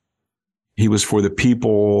he was for the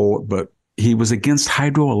people, but he was against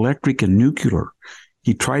hydroelectric and nuclear.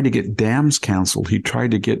 He tried to get dams canceled. He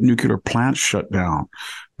tried to get nuclear plants shut down,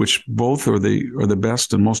 which both are the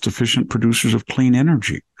best and most efficient producers of clean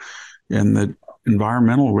energy. And the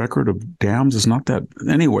environmental record of dams is not that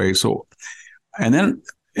anyway. So, and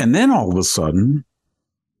then all of a sudden,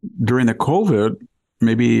 during the COVID,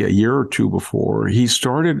 maybe a year or two before, he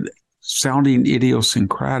started sounding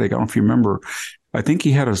idiosyncratic. I don't know if you remember. I think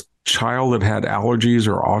he had a child that had allergies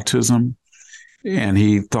or autism, and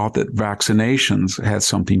he thought that vaccinations had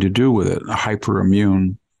something to do with it, a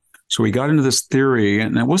hyperimmune. So he got into this theory,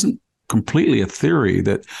 and it wasn't completely a theory,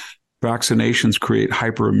 that vaccinations create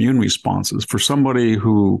hyperimmune responses. For somebody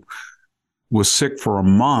who was sick for a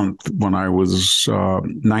month when I was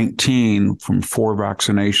 19 from 4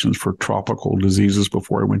 vaccinations for tropical diseases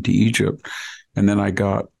before I went to Egypt. And then I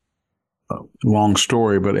got, long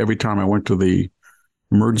story, but every time I went to the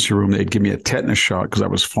emergency room, they'd give me a tetanus shot because I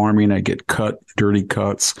was farming. I'd get cut, dirty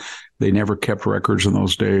cuts. They never kept records in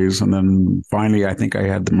those days. And then finally, I think I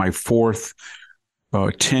had my 4th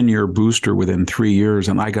 10-year booster within 3 years.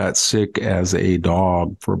 And I got sick as a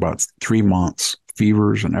dog for about 3 months,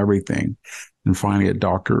 fevers and everything. And finally, a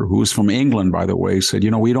doctor who was from England, by the way, said,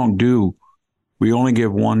 we only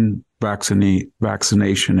give one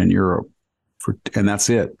vaccination in Europe, and that's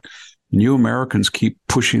it. And you Americans keep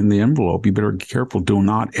pushing the envelope. You better be careful. Do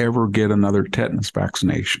not ever get another tetanus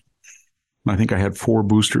vaccination. And I think I had 4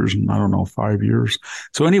 boosters in, 5 years.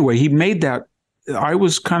 So anyway, he made that. I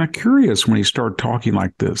was kind of curious when he started talking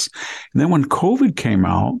like this. And then when COVID came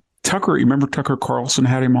out, you remember Tucker Carlson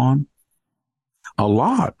had him on? A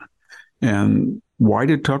lot. And why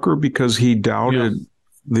did Tucker? Because he doubted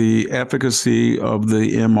the efficacy of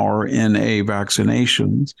the mRNA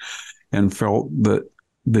vaccinations and felt that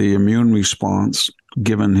the immune response,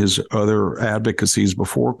 given his other advocacies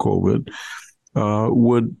before COVID,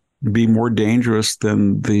 would be more dangerous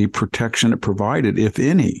than the protection it provided, if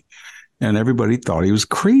any. And everybody thought he was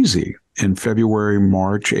crazy in February,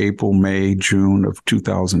 March, April, May, June of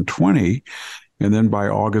 2020. And then by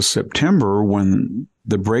August, September, when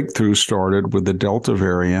the breakthrough started with the Delta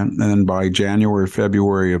variant, and then by January,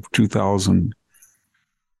 February of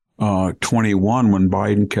 2021, when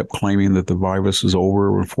Biden kept claiming that the virus is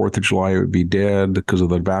over, on 4th of July, it would be dead because of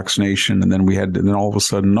the vaccination. And then then all of a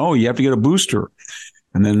sudden, no, you have to get a booster.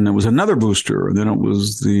 And then it was another booster. And then it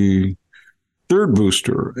was the 3rd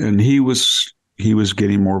booster. And he was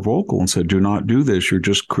getting more vocal and said, do not do this. You're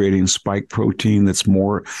just creating spike protein that's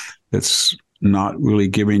not really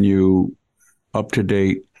giving you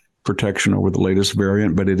up-to-date protection over the latest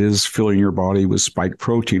variant, but it is filling your body with spike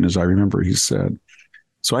protein, as I remember he said.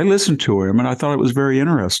 So I listened to him, and I thought it was very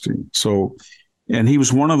interesting. So, and he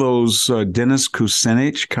was one of those Dennis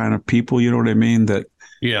Kucinich kind of people, you know what I mean? That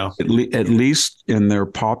at least in their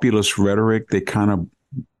populist rhetoric, they kind of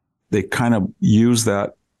use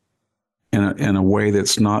that in a way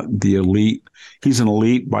that's not the elite. He's an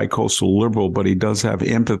elite bicoastal liberal, but he does have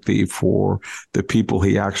empathy for the people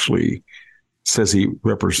he actually says he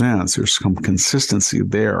represents. There's some consistency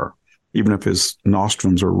there, even if his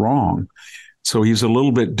nostrums are wrong. So he's a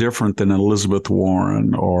little bit different than Elizabeth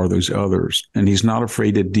Warren or those others. And he's not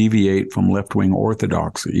afraid to deviate from left-wing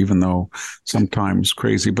orthodoxy, even though sometimes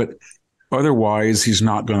crazy. But otherwise, he's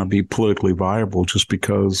not going to be politically viable just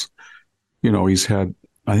because,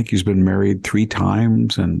 I think he's been married 3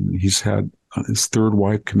 times, and he's had his 3rd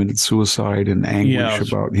wife committed suicide in anguish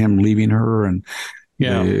about him leaving her. And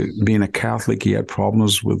being a Catholic, he had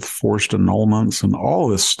problems with forced annulments and all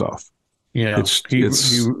this stuff. Yeah,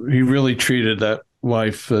 he really treated that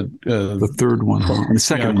wife, the 3rd one, the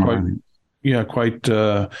 2nd one. Quite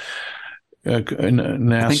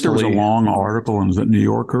nastily. I think there was a long article in the New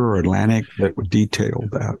Yorker or Atlantic that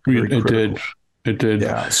detailed that. It did.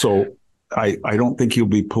 Yeah, so I don't think he'll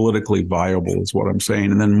be politically viable, is what I'm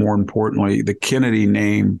saying. And then more importantly, the Kennedy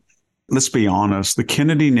name, let's be honest, the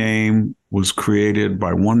Kennedy name was created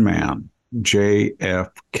by one man,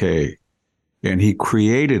 JFK. And he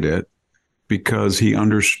created it because he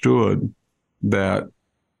understood that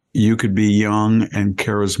you could be young and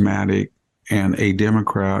charismatic and a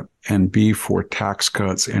Democrat and be for tax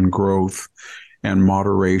cuts and growth and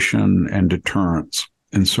moderation and deterrence.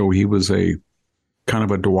 And so he was a kind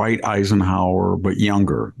of a Dwight Eisenhower, but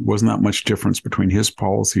younger. Wasn't that much difference between his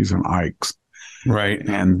policies and Ike's. Right.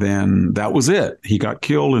 And then that was it. He got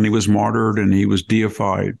killed and he was martyred and he was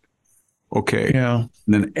deified. Okay. Yeah.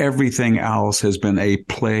 And then everything else has been a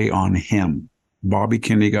play on him. Bobby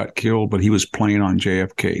Kennedy got killed, but he was playing on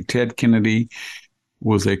JFK. Ted Kennedy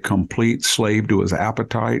was a complete slave to his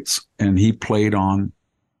appetites, and he played on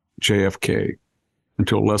JFK, and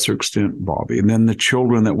to a lesser extent, Bobby. And then the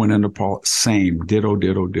children that went into politics, same, ditto,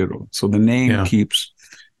 ditto, ditto. So the name keeps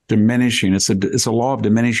diminishing. It's a law of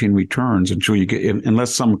diminishing returns until you get,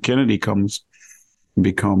 unless some Kennedy comes and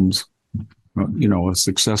becomes, a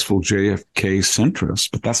successful JFK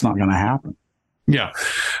centrist, but that's not going to happen. Yeah.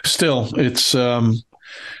 Still,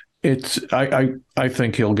 I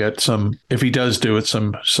think he'll get some, if he does do it,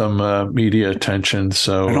 some media attention.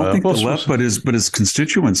 So I don't think the left, but his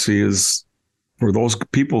constituency is, for those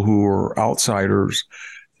people who are outsiders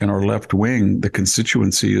and are left wing, the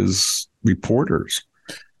constituency is reporters.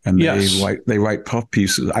 And they write puff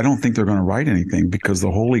pieces. I don't think they're going to write anything because the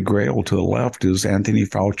holy grail to the left is Anthony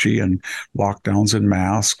Fauci and lockdowns and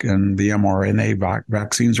masks, and the mRNA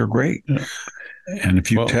vaccines are great. Yeah. And if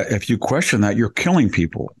you question that, you're killing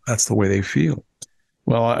people. That's the way they feel.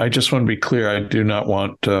 Well, I just want to be clear. I do not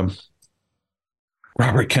want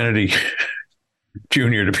Robert Kennedy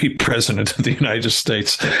Jr. to be president of the United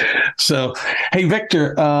States. So, hey,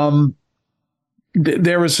 Victor,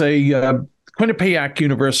 there was a Quinnipiac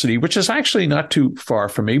University, which is actually not too far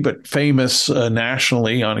from me, but famous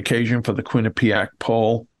nationally on occasion for the Quinnipiac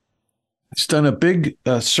poll. It's done a big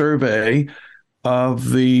survey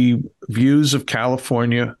of the views of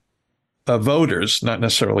California voters, not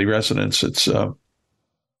necessarily residents. It's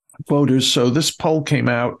voters. So this poll came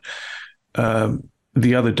out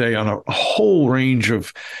the other day on a whole range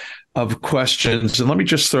of questions. And let me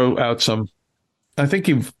just throw out some. I think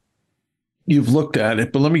you've looked at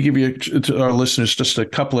it, but let me give you, to our listeners, just a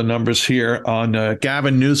couple of numbers here on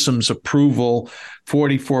Gavin Newsom's approval.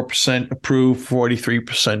 44% approve,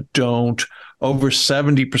 43% don't. Over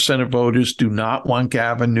 70% of voters do not want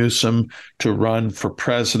Gavin Newsom to run for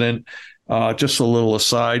president. Just a little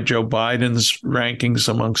aside, Joe Biden's rankings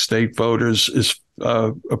among state voters is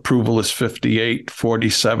approval is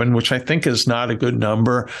 58-47, which I think is not a good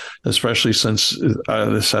number, especially since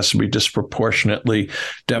this has to be disproportionately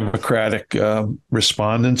Democratic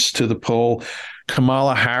respondents to the poll.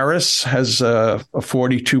 Kamala Harris has a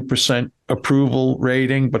 42% approval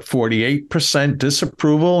rating, but 48%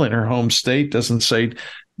 disapproval in her home state. Doesn't say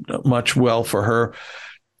much well for her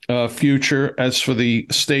future. As for the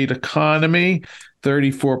state economy,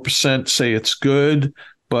 34% say it's good,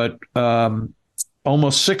 but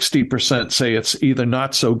almost 60% say it's either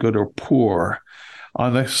not so good or poor.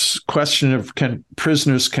 On the question of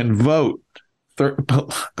prisoners can vote,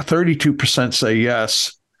 32% say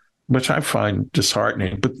yes, which I find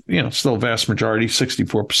disheartening, but still a vast majority,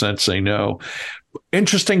 64% say no.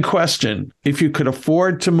 Interesting question. If you could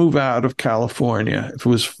afford to move out of California, if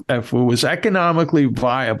it was economically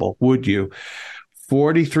viable, would you?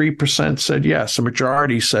 43% said yes. A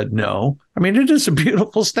majority said no. I mean, it is a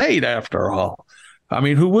beautiful state after all. I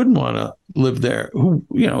mean, who wouldn't want to live there?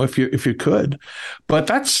 If you could. But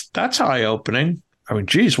that's eye-opening. I mean,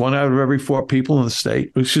 geez, 1 out of every 4 people in the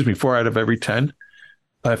state, 4 out of every 10,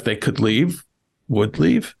 if they could leave, would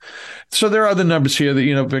leave. So there are other numbers here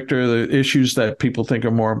that, Victor, the issues that people think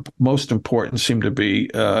are most important seem to be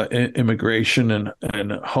immigration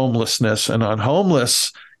and homelessness. And on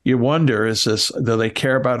homeless, you wonder, do they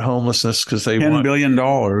care about homelessness because they want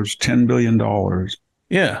 $10 billion.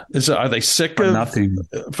 Yeah. Are they sick of nothing?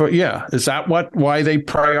 Is that why they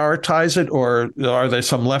prioritize it? Or are there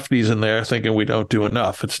some lefties in there thinking we don't do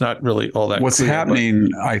enough? It's not really all that What's clear, happening,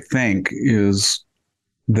 I think, is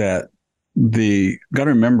that got to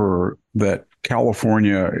remember that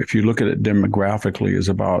California, if you look at it demographically, is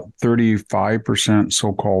about 35%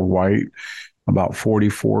 so-called white, about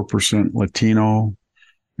 44% Latino,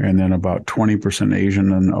 and then about 20%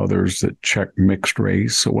 Asian and others that check mixed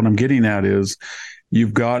race. So what I'm getting at is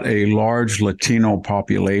you've got a large Latino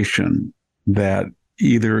population that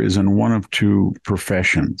either is in one of two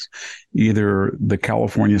professions, either the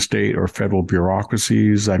California state or federal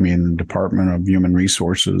bureaucracies. I mean, Department of Human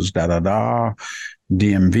Resources, DMV.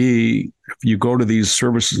 If you go to these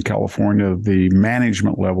services in California, the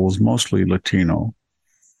management level is mostly Latino,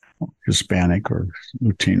 Hispanic or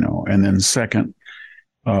Latino. And then second,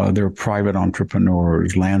 they're private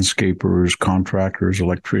entrepreneurs, landscapers, contractors,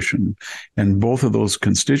 electricians. And both of those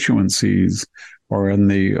constituencies are in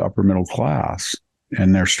the upper middle class.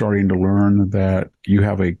 And they're starting to learn that you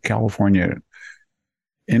have a California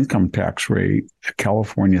income tax rate, a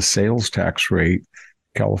California sales tax rate,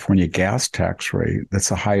 California gas tax rate that's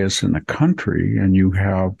the highest in the country, and you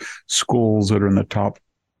have schools that are in the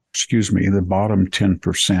bottom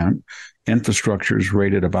 10%. Infrastructure is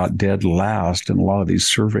rated about dead last in a lot of these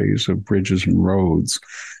surveys of bridges and roads.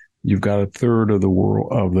 You've got a third of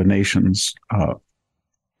the nation's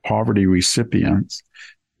poverty recipients.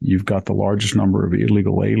 You've got the largest number of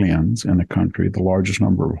illegal aliens in the country, the largest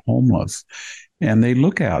number of homeless. And they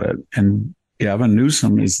look at it, and Gavin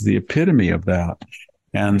Newsom is the epitome of that.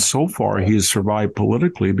 And so far, he has survived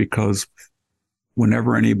politically because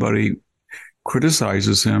whenever anybody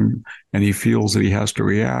criticizes him and he feels that he has to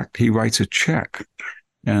react, he writes a check.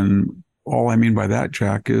 And all I mean by that,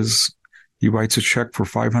 Jack, is he writes a check for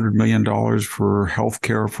 $500 million for health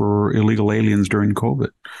care for illegal aliens during COVID.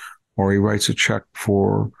 Or he writes a check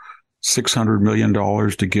for $600 million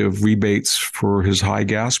to give rebates for his high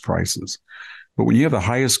gas prices. But when you have the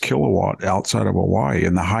highest kilowatt outside of Hawaii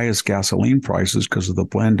and the highest gasoline prices because of the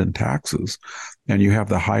blend and taxes, and you have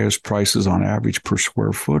the highest prices on average per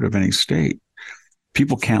square foot of any state,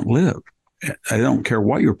 people can't live. I don't care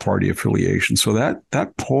what your party affiliation. So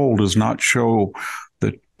that poll does not show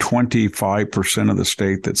the 25% of the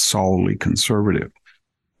state that's solidly conservative.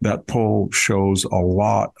 That poll shows a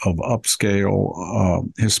lot of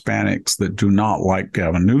upscale Hispanics that do not like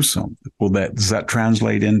Gavin Newsom. Well, does that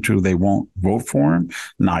translate into they won't vote for him?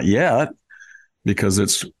 Not yet, because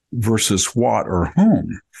it's versus what or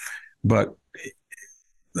whom. But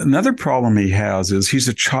another problem he has is he's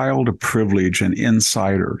a child of privilege and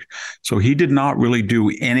insider. So he did not really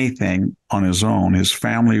do anything on his own. His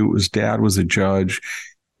family, his dad was a judge.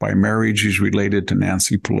 By marriage, he's related to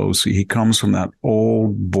Nancy Pelosi. He comes from that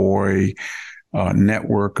old boy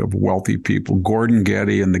network of wealthy people. Gordon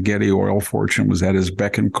Getty and the Getty oil fortune was at his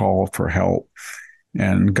beck and call for help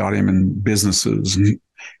and got him in businesses.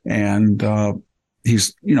 And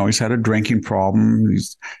he's had a drinking problem.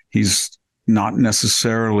 He's not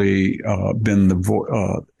necessarily been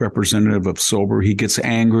the representative of sober. He gets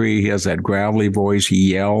angry. He has that gravelly voice.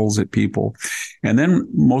 He yells at people. And then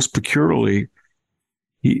most peculiarly,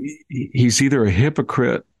 he's either a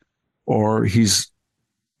hypocrite or he's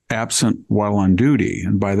absent while on duty.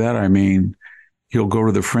 And by that, I mean, he'll go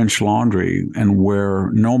to the French Laundry and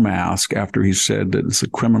wear no mask after he said that it's a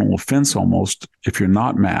criminal offense almost if you're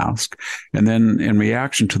not masked. And then in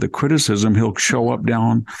reaction to the criticism, he'll show up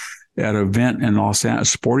down at an event in Los Angeles,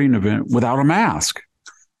 a sporting event, without a mask.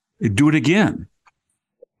 Do it again.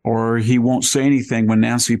 Or he won't say anything when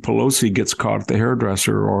Nancy Pelosi gets caught at the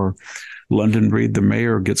hairdresser, or London Breed, the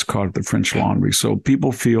mayor, gets caught at the French Laundry. So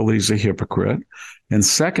people feel he's a hypocrite. And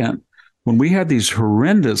second, when we had these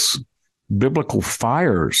horrendous biblical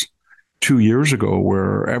fires 2 years ago,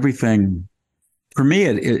 where everything, for me,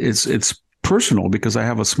 it's personal because I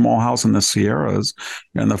have a small house in the Sierras,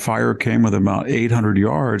 and the fire came with about 800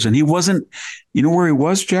 yards. And he wasn't, you know where he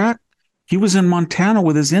was, Jack? He was in Montana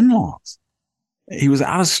with his in-laws. He was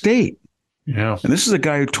out of state. Yeah. And this is a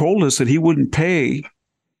guy who told us that he wouldn't pay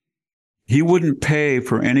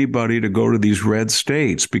for anybody to go to these red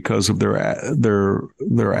states because of their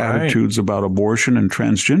right. attitudes about abortion and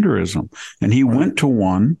transgenderism. And he went to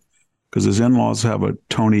one because his in-laws have a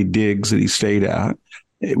Tony Diggs that he stayed at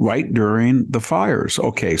right during the fires.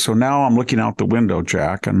 Okay, so now I'm looking out the window,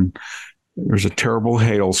 Jack, and there's a terrible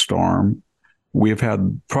hailstorm. We've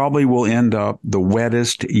had, probably will end up the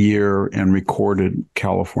wettest year in recorded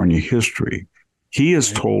California history. He has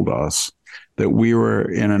told us that we were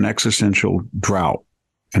in an existential drought.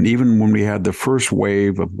 And even when we had the first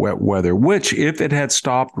wave of wet weather, which if it had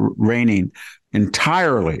stopped raining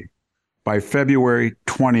entirely by February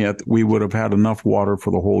 20th, we would have had enough water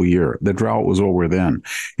for the whole year. The drought was over then.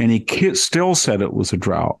 And he still said it was a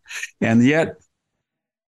drought. And yet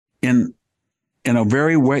in a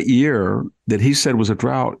very wet year that he said was a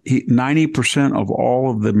drought, 90% of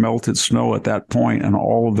all of the melted snow at that point and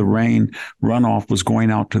all of the rain runoff was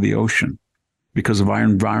going out to the ocean, because of our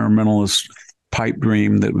environmentalist pipe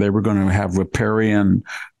dream that they were going to have riparian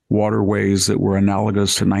waterways that were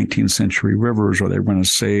analogous to 19th century rivers, or they were going to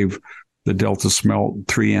save the Delta smelt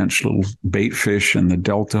 3-inch little bait fish in the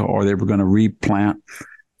Delta, or they were going to replant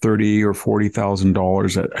 $30,000 or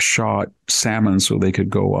 $40,000 a shot salmon so they could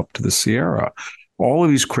go up to the Sierra. All of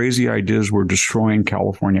these crazy ideas were destroying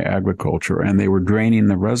California agriculture, and they were draining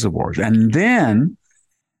the reservoirs. And then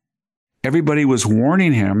everybody was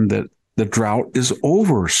warning him that the drought is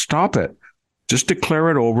over. Stop it. Just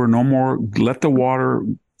declare it over. No more. Let the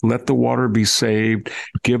water be saved.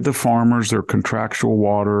 Give the farmers their contractual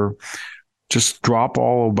water. Just drop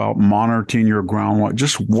all about monitoring your groundwater.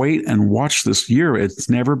 Just wait and watch this year. It's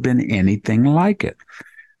never been anything like it.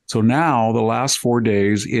 So now the last 4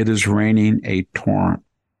 days, it is raining a torrent.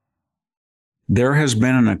 There has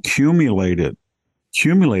been an accumulated,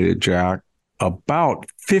 Jack,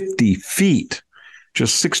 about 50 feet,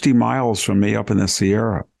 just 60 miles from me up in the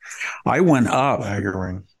Sierra. I went up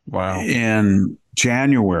in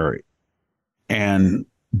January and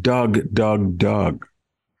dug.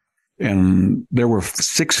 And there were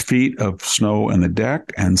 6 feet of snow in the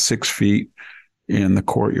deck and 6 feet in the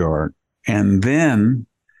courtyard. And then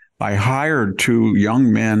I hired 2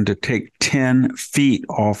 young men to take 10 feet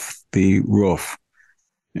off the roof.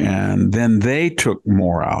 And then they took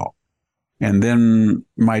more out. And then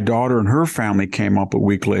my daughter and her family came up a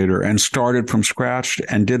week later and started from scratch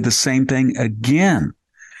and did the same thing again.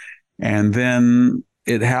 And then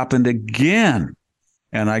it happened again.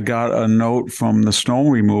 And I got a note from the snow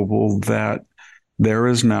removal that there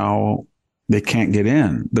is now, they can't get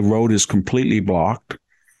in. The road is completely blocked.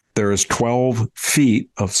 There is 12 feet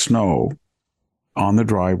of snow on the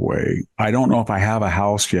driveway. I don't know if I have a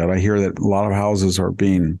house yet. I hear that a lot of houses are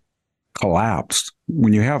being collapsed.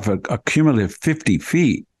 When you have a cumulative 50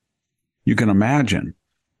 feet, you can imagine.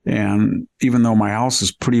 And even though my house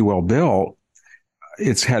is pretty well built,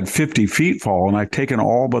 it's had 50 feet fall, and I've taken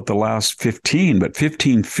all but the last 15, but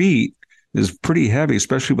 15 feet is pretty heavy,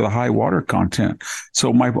 especially with a high water content.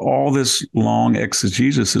 So all this long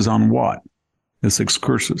exegesis is on what? This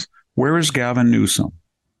excursus. Where is Gavin Newsom?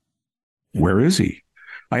 Where is he?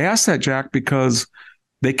 I asked that, Jack, because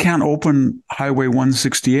they can't open Highway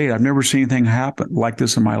 168. I've never seen anything happen like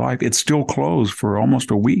this in my life. It's still closed for almost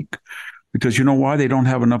a week because you know why? They don't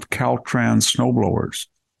have enough Caltrans snowblowers,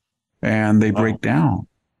 and they break down.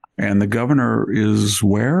 And the governor is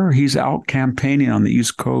where? He's out campaigning on the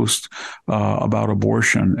East Coast about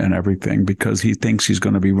abortion and everything because he thinks he's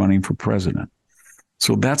going to be running for president.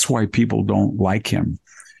 So that's why people don't like him.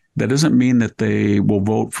 That doesn't mean that they will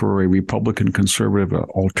vote for a Republican conservative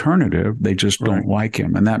alternative. They just don't like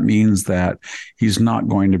him. And that means that he's not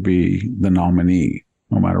going to be the nominee,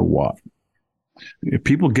 no matter what. If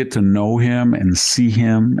people get to know him and see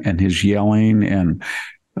him and his yelling and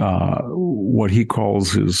what he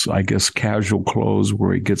calls his, I guess, casual clothes,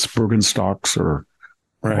 where he gets Birkenstocks or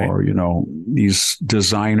these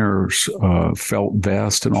designers felt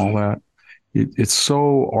vest and all that. It's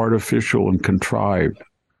so artificial and contrived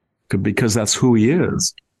because that's who he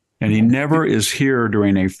is. And he never is here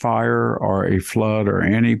during a fire or a flood or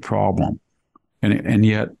any problem. And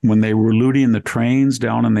yet when they were looting the trains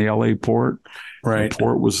down in the LA port, the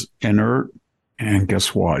port was inert. And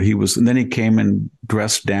guess what? And then he came and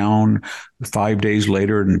dressed down 5 days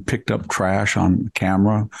later and picked up trash on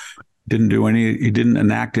camera. He didn't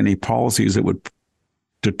enact any policies that would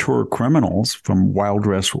deter criminals from Wild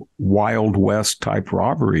West type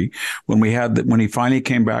robbery. When he finally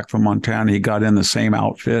came back from Montana, he got in the same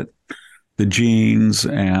outfit, the jeans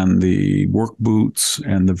and the work boots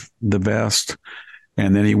and the vest.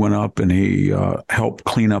 And then he went up and he helped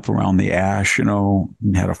clean up around the ash, and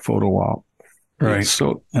had a photo op. Right.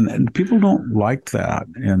 So, and people don't like that.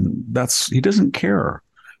 And he doesn't care.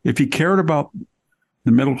 If he cared about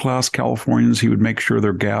the middle class Californians, he would make sure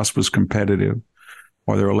their gas was competitive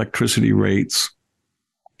or their electricity rates.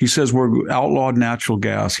 He says we're outlawed natural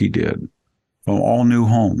gas. He did from all new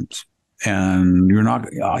homes. And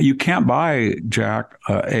you can't buy, Jack,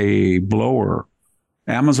 a blower.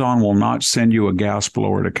 Amazon will not send you a gas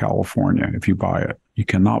blower to California if you buy it. You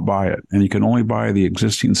cannot buy it, and you can only buy the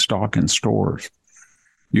existing stock in stores.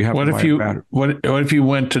 You have to buy a battery. What if you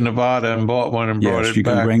went to Nevada and bought one and brought it back? Yes, you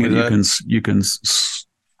can bring it. You can.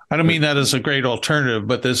 I don't mean that as a great alternative,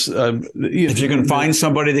 but this. If you can find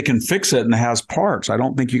somebody that can fix it and has parts, I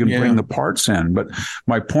don't think you can bring the parts in. But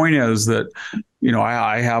my point is that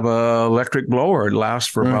I have a electric blower. It lasts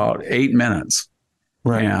for about 8 minutes.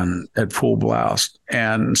 Right. And at full blast.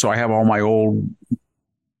 And so I have all my old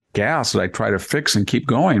gas that I try to fix and keep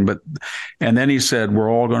going. And then he said, we're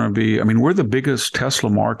all going to be, we're the biggest Tesla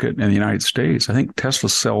market in the United States. I think Tesla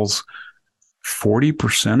sells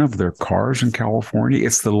 40% of their cars in California.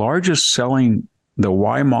 It's the largest selling, the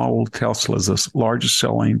Y model Tesla is the largest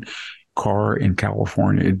selling car in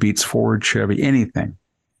California. It beats Ford, Chevy, anything.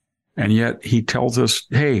 And yet he tells us,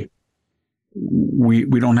 hey, we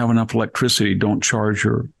don't have enough electricity. Don't charge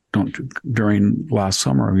during last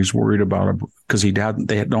summer. He's worried about it because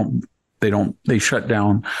they shut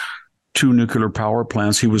down 2 nuclear power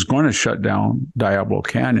plants. He was going to shut down Diablo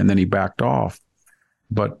Canyon, then he backed off.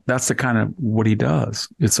 But that's the kind of what he does.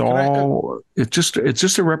 It's just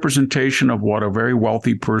a representation of what a very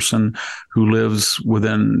wealthy person who lives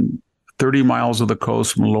within 30 miles of the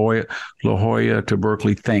coast from La Jolla to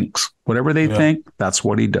Berkeley thinks. Whatever they think, that's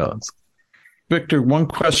what he does. Victor, one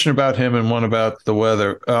question about him and one about the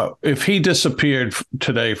weather. If he disappeared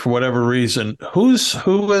today for whatever reason, who is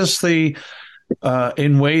the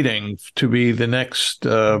in waiting to be the next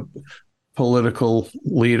political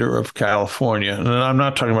leader of California? And I'm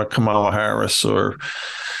not talking about Kamala Harris or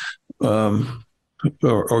Adam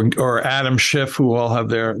Schiff, who all have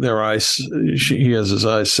their eyes. He has his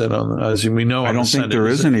eyes set on, as we know. I don't think there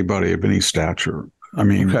is anybody of any stature. I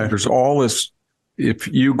mean, there's all this. If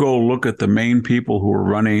you go look at the main people who are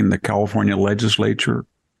running the California legislature,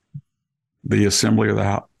 the assembly of the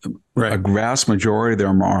House, a vast majority of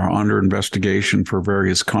them are under investigation for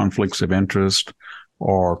various conflicts of interest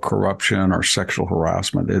or corruption or sexual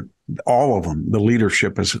harassment. All of them, the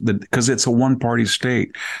leadership is, because it's a one-party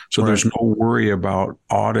state. So there's no worry about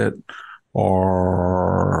audit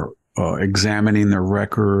or examining their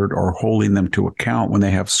record or holding them to account when they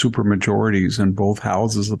have super majorities in both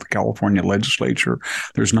houses of the California legislature.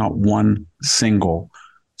 There's not one single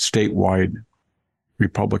statewide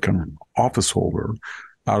Republican office holder.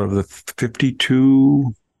 Out of the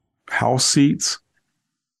 52 House seats,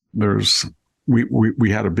 we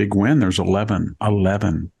had a big win. There's 11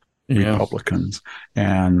 Republicans,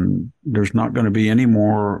 and there's not going to be any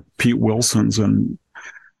more Pete Wilsons, and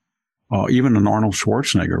even an Arnold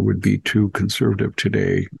Schwarzenegger would be too conservative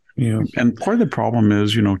today. Yeah. And part of the problem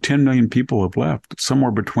is, 10 million people have left.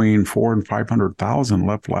 Somewhere between 400,000 and 500,000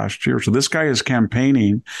 left last year. So this guy is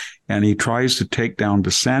campaigning, and he tries to take down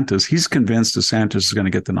DeSantis. He's convinced DeSantis is going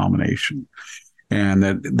to get the nomination, and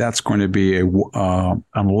that's going to be an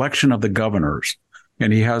election of the governors.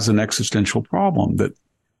 And he has an existential problem that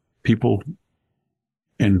people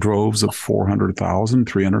in droves of 400,000,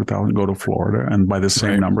 300,000 go to Florida, and by the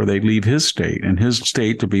same number, they leave his state. And his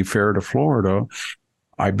state, to be fair to Florida,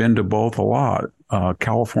 I've been to both a lot.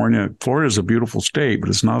 Florida is a beautiful state, but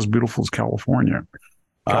it's not as beautiful as California.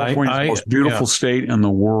 California is the most beautiful state in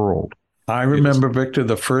the world. I remember, Victor,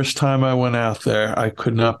 the first time I went out there, I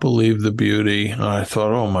could not believe the beauty. I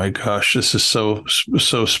thought, oh my gosh, this is so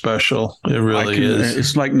special. It really is.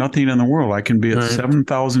 It's like nothing in the world. I can be at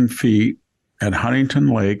 7,000 feet at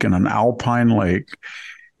Huntington Lake and an alpine lake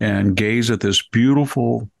and gaze at this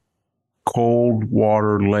beautiful cold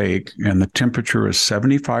water lake, and the temperature is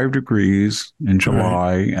 75 degrees in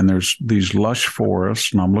July, and there's these lush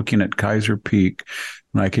forests, and I'm looking at Kaiser Peak,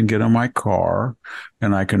 and I can get in my car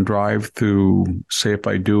and I can drive through, say if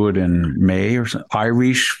I do it in May or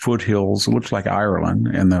Irish foothills, it looks like Ireland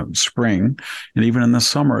in the spring and even in the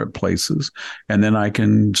summer at places. And then I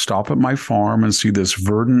can stop at my farm and see this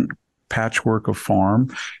verdant patchwork of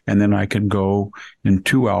farm. And then I can go in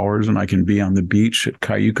 2 hours and I can be on the beach at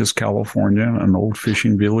Cayucas, California, an old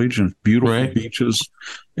fishing village and beautiful beaches.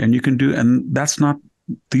 And you can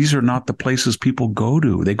these are not the places people go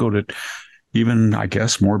to. They go to even, I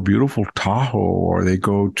guess, more beautiful Tahoe, or they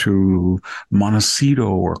go to Montecito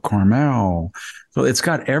or Carmel. So it's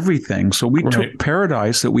got everything. So we took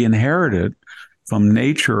paradise that we inherited from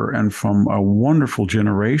nature and from a wonderful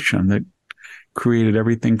generation that created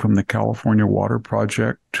everything from the California Water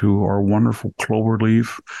Project to our wonderful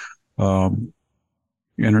cloverleaf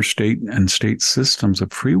interstate and state systems of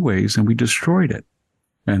freeways, and we destroyed it.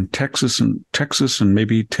 And Texas and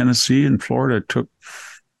maybe Tennessee and Florida took,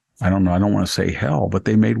 I don't know, I don't want to say hell, but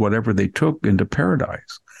they made whatever they took into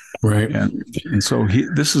paradise. Right. And so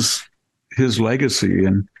this is his legacy,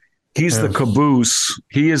 and he's the caboose.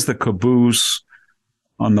 He is the caboose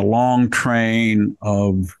on the long train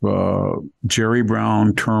of Jerry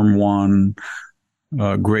Brown, term one,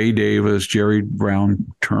 Gray Davis, Jerry Brown,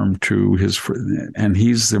 term two, and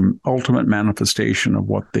he's the ultimate manifestation of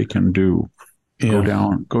what they can do. Yeah.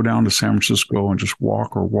 Go down to San Francisco and just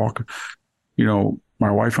walk. My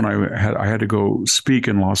wife and I had to go speak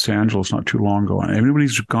in Los Angeles not too long ago. And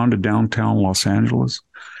anybody's gone to downtown Los Angeles,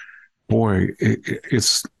 boy,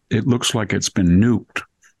 it looks like it's been nuked.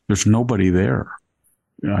 There's nobody there.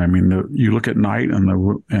 I mean, you look at night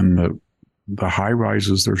and the high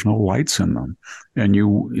rises, there's no lights in them. And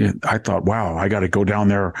I thought, wow, I got to go down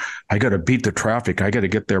there. I got to beat the traffic. I got to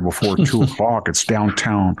get there before 2 o'clock. It's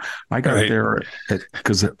downtown. I got there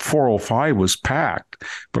because 4:05 was packed,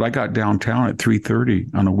 but I got downtown at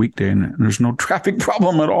 3:30 on a weekday, and there's no traffic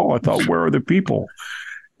problem at all. I thought, where are the people?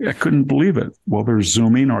 I couldn't believe it. Well, they're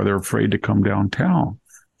Zooming, or they're afraid to come downtown.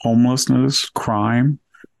 Homelessness, crime.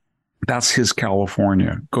 That's his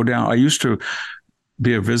California. Go down. I used to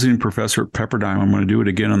be a visiting professor at Pepperdine. I'm going to do it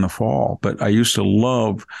again in the fall. But I used to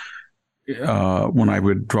love when I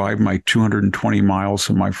would drive my 220 miles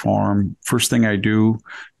from my farm. First thing I do,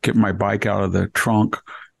 get my bike out of the trunk,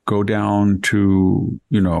 go down to,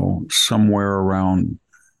 somewhere around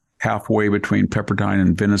halfway between Pepperdine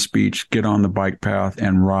and Venice Beach, get on the bike path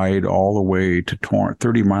and ride all the way to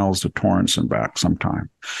 30 miles to Torrance and back sometime.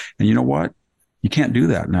 And you know what? You can't do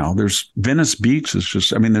that now. There's Venice Beach is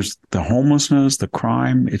just, there's the homelessness, the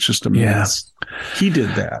crime. It's just a mess. He did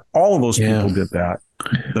that. All of those people did that.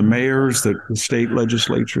 The mayors, the state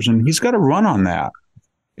legislatures, and he's got to run on that.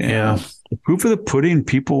 And the proof of the pudding,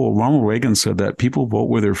 Ronald Reagan said that people vote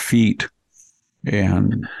with their feet.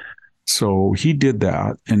 And so he did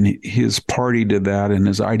that, and his party did that, and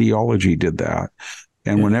his ideology did that.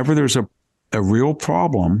 And whenever there's a real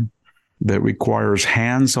problem that requires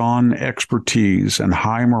hands-on expertise and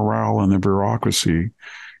high morale in the bureaucracy,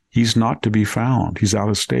 he's not to be found. He's out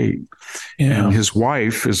of state. Yeah. And his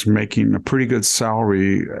wife is making a pretty good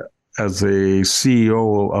salary as a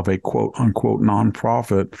CEO of a quote-unquote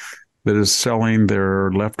nonprofit that is selling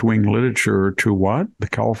their left-wing literature to what? The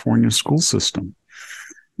California school system.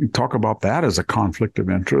 You talk about that as a conflict of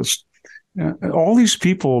interest. All these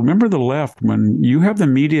people, remember the left, when you have the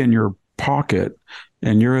media in your pocket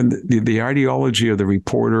and you're in the ideology of the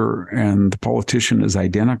reporter and the politician is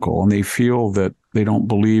identical, and they feel that they don't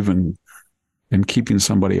believe in keeping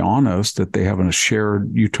somebody honest, that they have a shared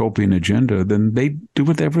utopian agenda, then they do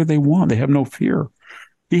whatever they want. They have no fear.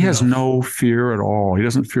 He has no fear at all. He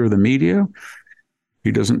doesn't fear the media.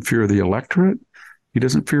 He doesn't fear the electorate. He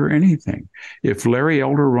doesn't fear anything. If Larry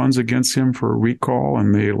Elder runs against him for a recall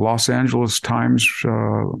and the Los Angeles Times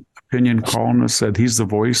opinion columnist said he's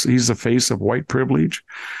the face of white privilege,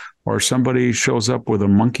 or somebody shows up with a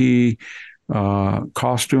monkey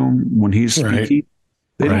costume when he's speaking,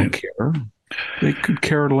 they don't care. They could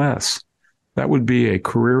care less. That would be a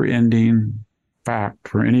career-ending fact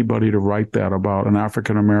for anybody to write that about an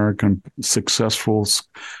African-American, successful,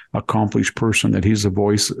 accomplished person, that he's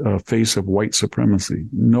a face of white supremacy.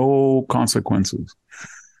 No consequences.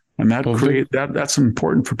 And that's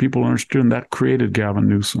important for people to understand. That created Gavin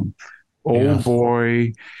Newsom. Old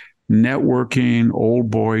boy, networking, old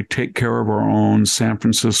boy, take care of our own, San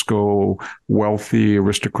Francisco, wealthy,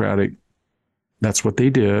 aristocratic. That's what they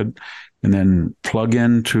did. And then plug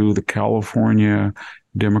into the California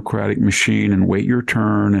Democratic machine and wait your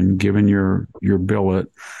turn and given your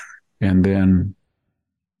billet, and then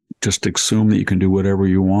just assume that you can do whatever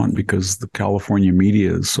you want because the California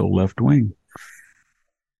media is so left-wing.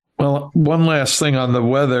 Well, one last thing on the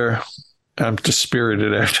weather. I'm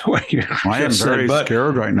dispirited after what you I am very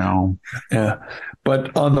scared right now. Yeah.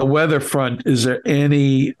 But on the weather front, is there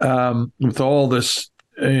any, with all this,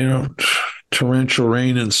 torrential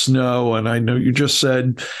rain and snow, and I know you just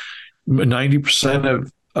said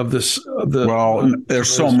 90% of this.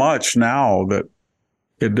 There's so much now that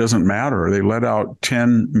it doesn't matter. They let out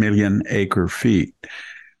 10 million acre feet.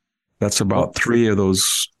 That's about three of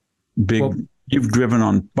those big. You've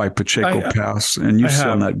driven by Pacheco Pass, and you've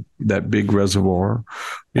seen that big reservoir.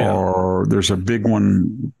 Yeah. Or there's a big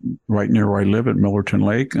one right near where I live at Millerton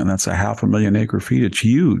Lake, and that's 500,000 acre feet. It's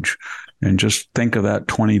huge. And just think of that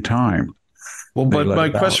 20 times. Well, but my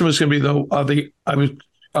question was going to be, though, are the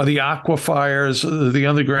aquifers, the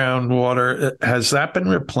underground water, has that been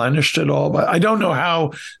replenished at all? But I don't know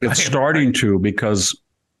how. It's starting to, because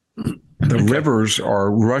the rivers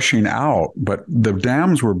are rushing out, but the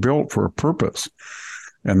dams were built for a purpose.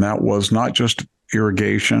 And that was not just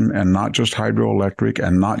irrigation and not just hydroelectric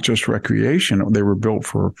and not just recreation. They were built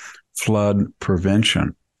for flood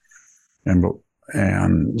prevention.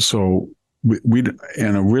 And so we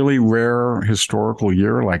in a really rare historical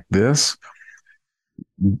year like this,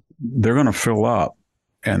 they're going to fill up,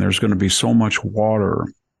 and there's going to be so much water,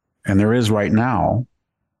 and there is right now,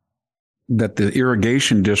 that the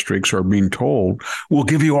irrigation districts are being told, we'll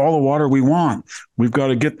give you all the water we want. We've got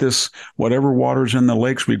to get this, whatever water's in the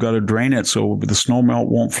lakes, we've got to drain it so the snow melt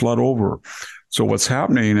won't flood over. So what's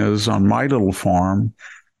happening is, on my little farm,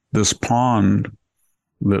 this pond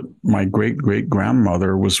that my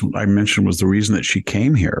great-great-grandmother was the reason that she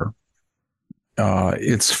came here,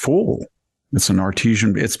 it's full. It's an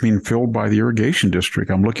artesian, it's being filled by the irrigation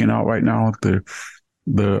district. I'm looking out right now at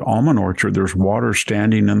the almond orchard. There's water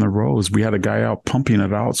standing in the rows. We had a guy out pumping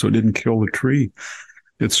it out so it didn't kill the tree.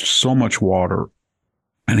 It's so much water.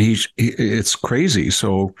 And it's crazy.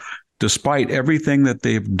 So despite everything that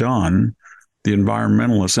they've done, the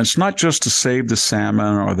environmentalists, and it's not just to save the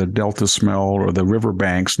salmon or the delta smelt or the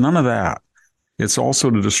riverbanks, none of that. It's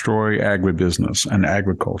also to destroy agribusiness and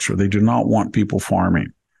agriculture. They do not want people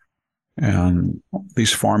farming, and at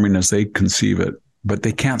least farming as they conceive it, but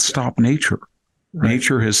they can't stop nature. Right.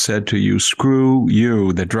 Nature has said to you, screw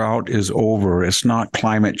you, the drought is over. It's not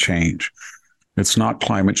climate change. It's not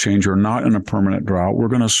climate change. You're not in a permanent drought. We're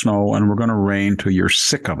going to snow and we're going to rain till you're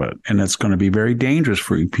sick of it. And it's going to be very dangerous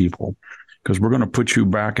for you people because we're going to put you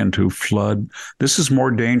back into flood. This is more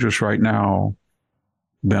dangerous right now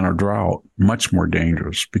than a drought, much more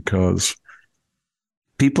dangerous because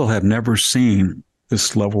people have never seen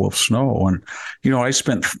this level of snow. And, I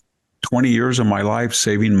spent 20 years of my life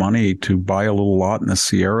saving money to buy a little lot in the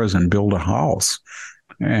Sierras and build a house.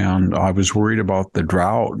 And I was worried about the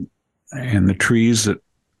drought and the trees that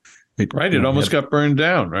it almost got burned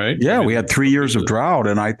down, right? Yeah, we had 3 years of drought,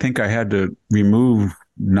 and I think I had to remove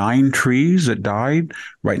 9 trees that died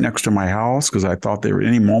right next to my house because I thought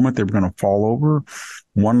any moment they were going to fall over.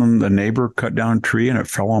 The neighbor cut down a tree and it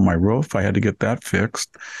fell on my roof. I had to get that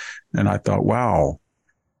fixed, and I thought, wow.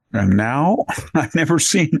 And now I've never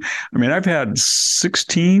seen. I've had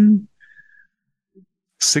 16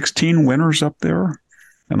 winters up there.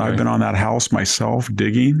 And I've been on that house myself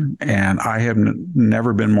digging, and I have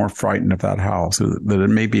never been more frightened of that house. That it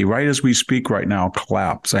may be right as we speak right now,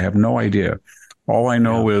 collapse. I have no idea. All I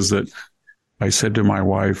know is that I said to my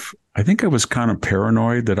wife, I think I was kind of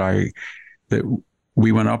paranoid that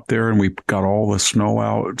we went up there and we got all the snow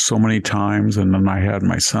out so many times. And then I had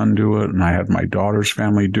my son do it and I had my daughter's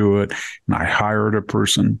family do it. And I hired a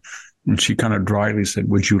person. And she kind of dryly said,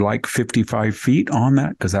 would you like 55 feet on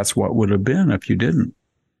that? Because that's what would have been if you didn't.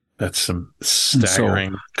 That's some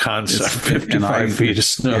staggering concept. 55 feet of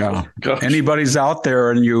snow. Yeah. Anybody's out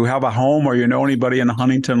there and you have a home or you know anybody in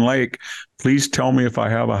Huntington Lake, please tell me if I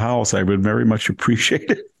have a house. I would very much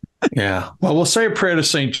appreciate it. Yeah. Well, we'll say a prayer to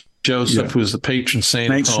St. Joseph, who's the patron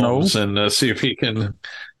saint of homes, and see if he can.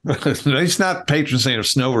 He's not patron saint of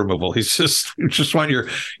snow removal. He's just want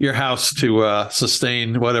your house to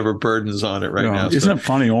sustain whatever burden's on it now. Isn't it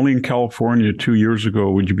funny? Only in California 2 years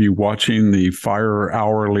ago would you be watching the fire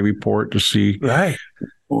hourly report to see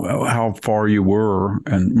how far you were.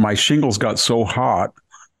 And my shingles got so hot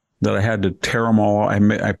that I had to tear them all.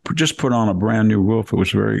 I just put on a brand new roof. It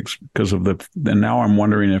was because of and now I'm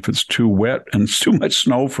wondering if it's too wet and it's too much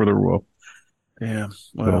snow for the roof. Yeah.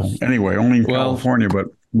 Well, so anyway, only in California, but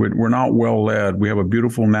we're not well led. We have a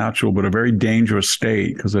beautiful natural, but a very dangerous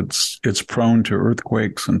state because it's prone to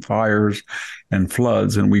earthquakes and fires and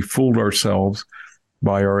floods. And we fooled ourselves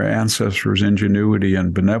by our ancestors' ingenuity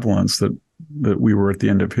and benevolence that we were at the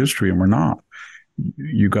end of history, and we're not.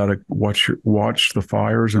 You got to watch the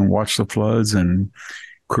fires and watch the floods and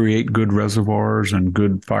create good reservoirs and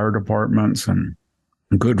good fire departments and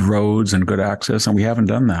good roads and good access. And we haven't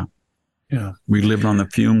done that. Yeah. We lived on the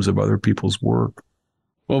fumes of other people's work.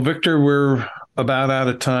 Well, Victor, we're about out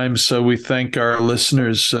of time, so we thank our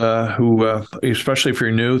listeners who, especially if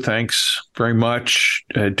you're new, thanks very much.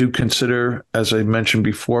 Do consider, as I mentioned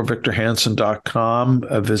before,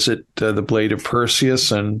 victorhansen.com, visit The Blade of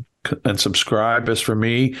Perseus and subscribe. As for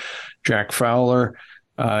me, Jack Fowler,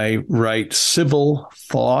 I write Civil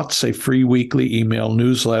Thoughts, a free weekly email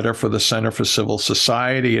newsletter for the Center for Civil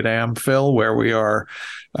Society at AmPhil, where we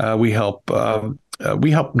help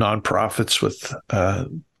nonprofits with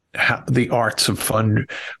the arts of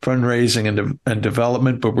fundraising and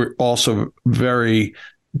development, but we're also very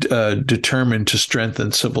determined to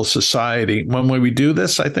strengthen civil society. One way we do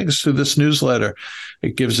this, I think, is through this newsletter.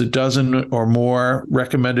 It gives a dozen or more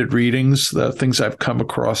recommended readings, the things I've come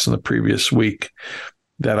across in the previous week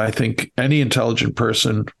that I think any intelligent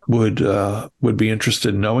person would be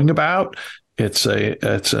interested in knowing about. It's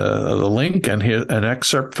a link and here an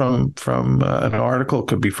excerpt from an article. It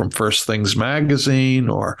could be from First Things magazine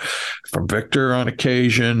or from Victor on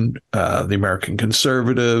occasion, the American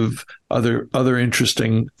Conservative, other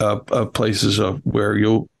interesting places where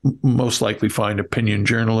you'll most likely find opinion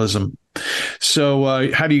journalism.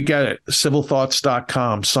 So how do you get it?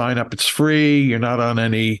 civilthoughts.com. Sign up. It's free. You're not on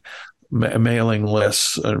any mailing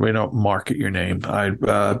lists. We don't market your name.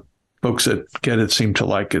 Folks that get it seem to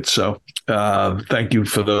like it. So thank you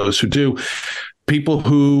for those who do. People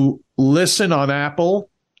who listen on Apple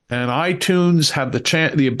and iTunes have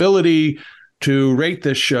the ability to rate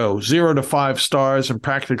this show 0 to 5 stars, and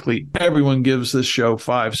practically everyone gives this show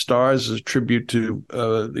 5 stars as a tribute to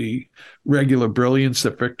the regular brilliance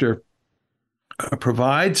that Victor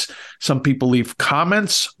provides. Some people leave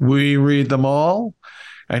comments. We read them all.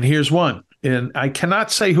 And here's one. And I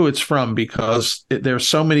cannot say who it's from because there's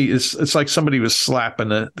so many. It's like somebody was slapping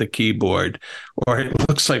the keyboard, or it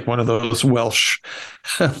looks like one of those Welsh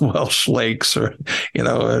lakes, or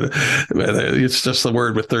it's just the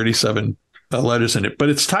word with 37 letters in it. But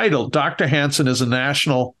it's titled "Dr. Hansen is a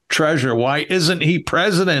National Treasure. Why isn't he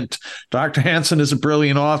president?" Dr. Hansen is a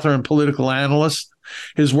brilliant author and political analyst.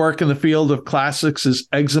 His work in the field of classics is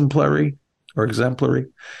exemplary. or exemplary.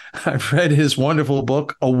 I've read his wonderful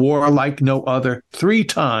book, A War Like No Other, 3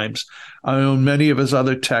 times. I own many of his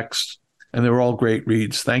other texts, and they're all great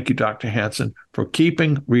reads. Thank you, Dr. Hansen, for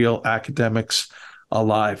keeping real academics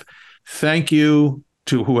alive. Thank you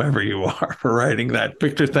to whoever you are for writing that.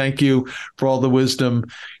 Victor, thank you for all the wisdom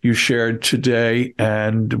you shared today,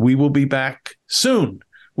 and we will be back soon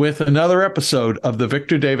with another episode of the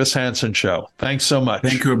Victor Davis Hansen Show. Thanks so much.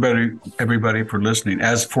 Thank you, everybody, for listening.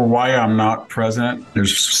 As for why I'm not president,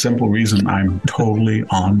 there's a simple reason: I'm totally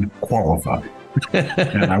unqualified.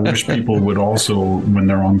 And I wish people would also, when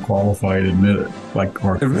they're unqualified, admit it. Like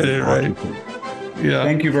our admit it, right? Yeah.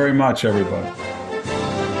 Thank you very much, everybody.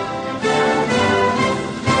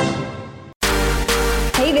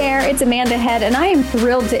 Hey there, it's Amanda Head, and I am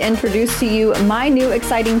thrilled to introduce to you my new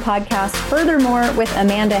exciting podcast, Furthermore with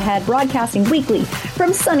Amanda Head, broadcasting weekly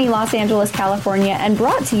from sunny Los Angeles, California, and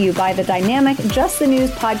brought to you by the dynamic Just the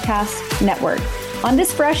News Podcast Network. On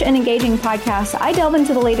this fresh and engaging podcast, I delve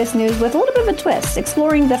into the latest news with a little bit of a twist,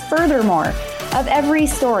 exploring the furthermore of every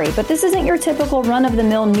story. But this isn't your typical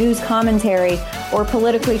run-of-the-mill news commentary or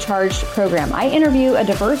politically charged program. I interview a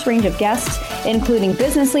diverse range of guests, including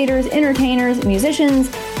business leaders, entertainers, musicians,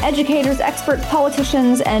 educators, experts,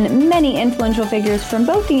 politicians, and many influential figures from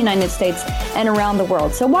both the United States and around the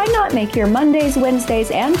world. So why not make your Mondays,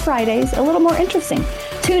 Wednesdays, and Fridays a little more interesting?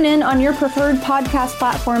 Tune in on your preferred podcast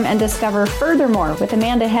platform and discover Furthermore with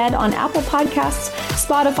Amanda Head on Apple Podcasts,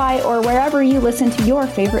 Spotify, or wherever you listen to your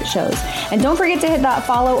favorite shows. And don't forget to hit that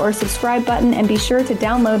follow or subscribe button, and be sure to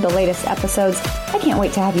download the latest episodes. I can't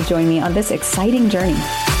wait to have you join me on this exciting journey.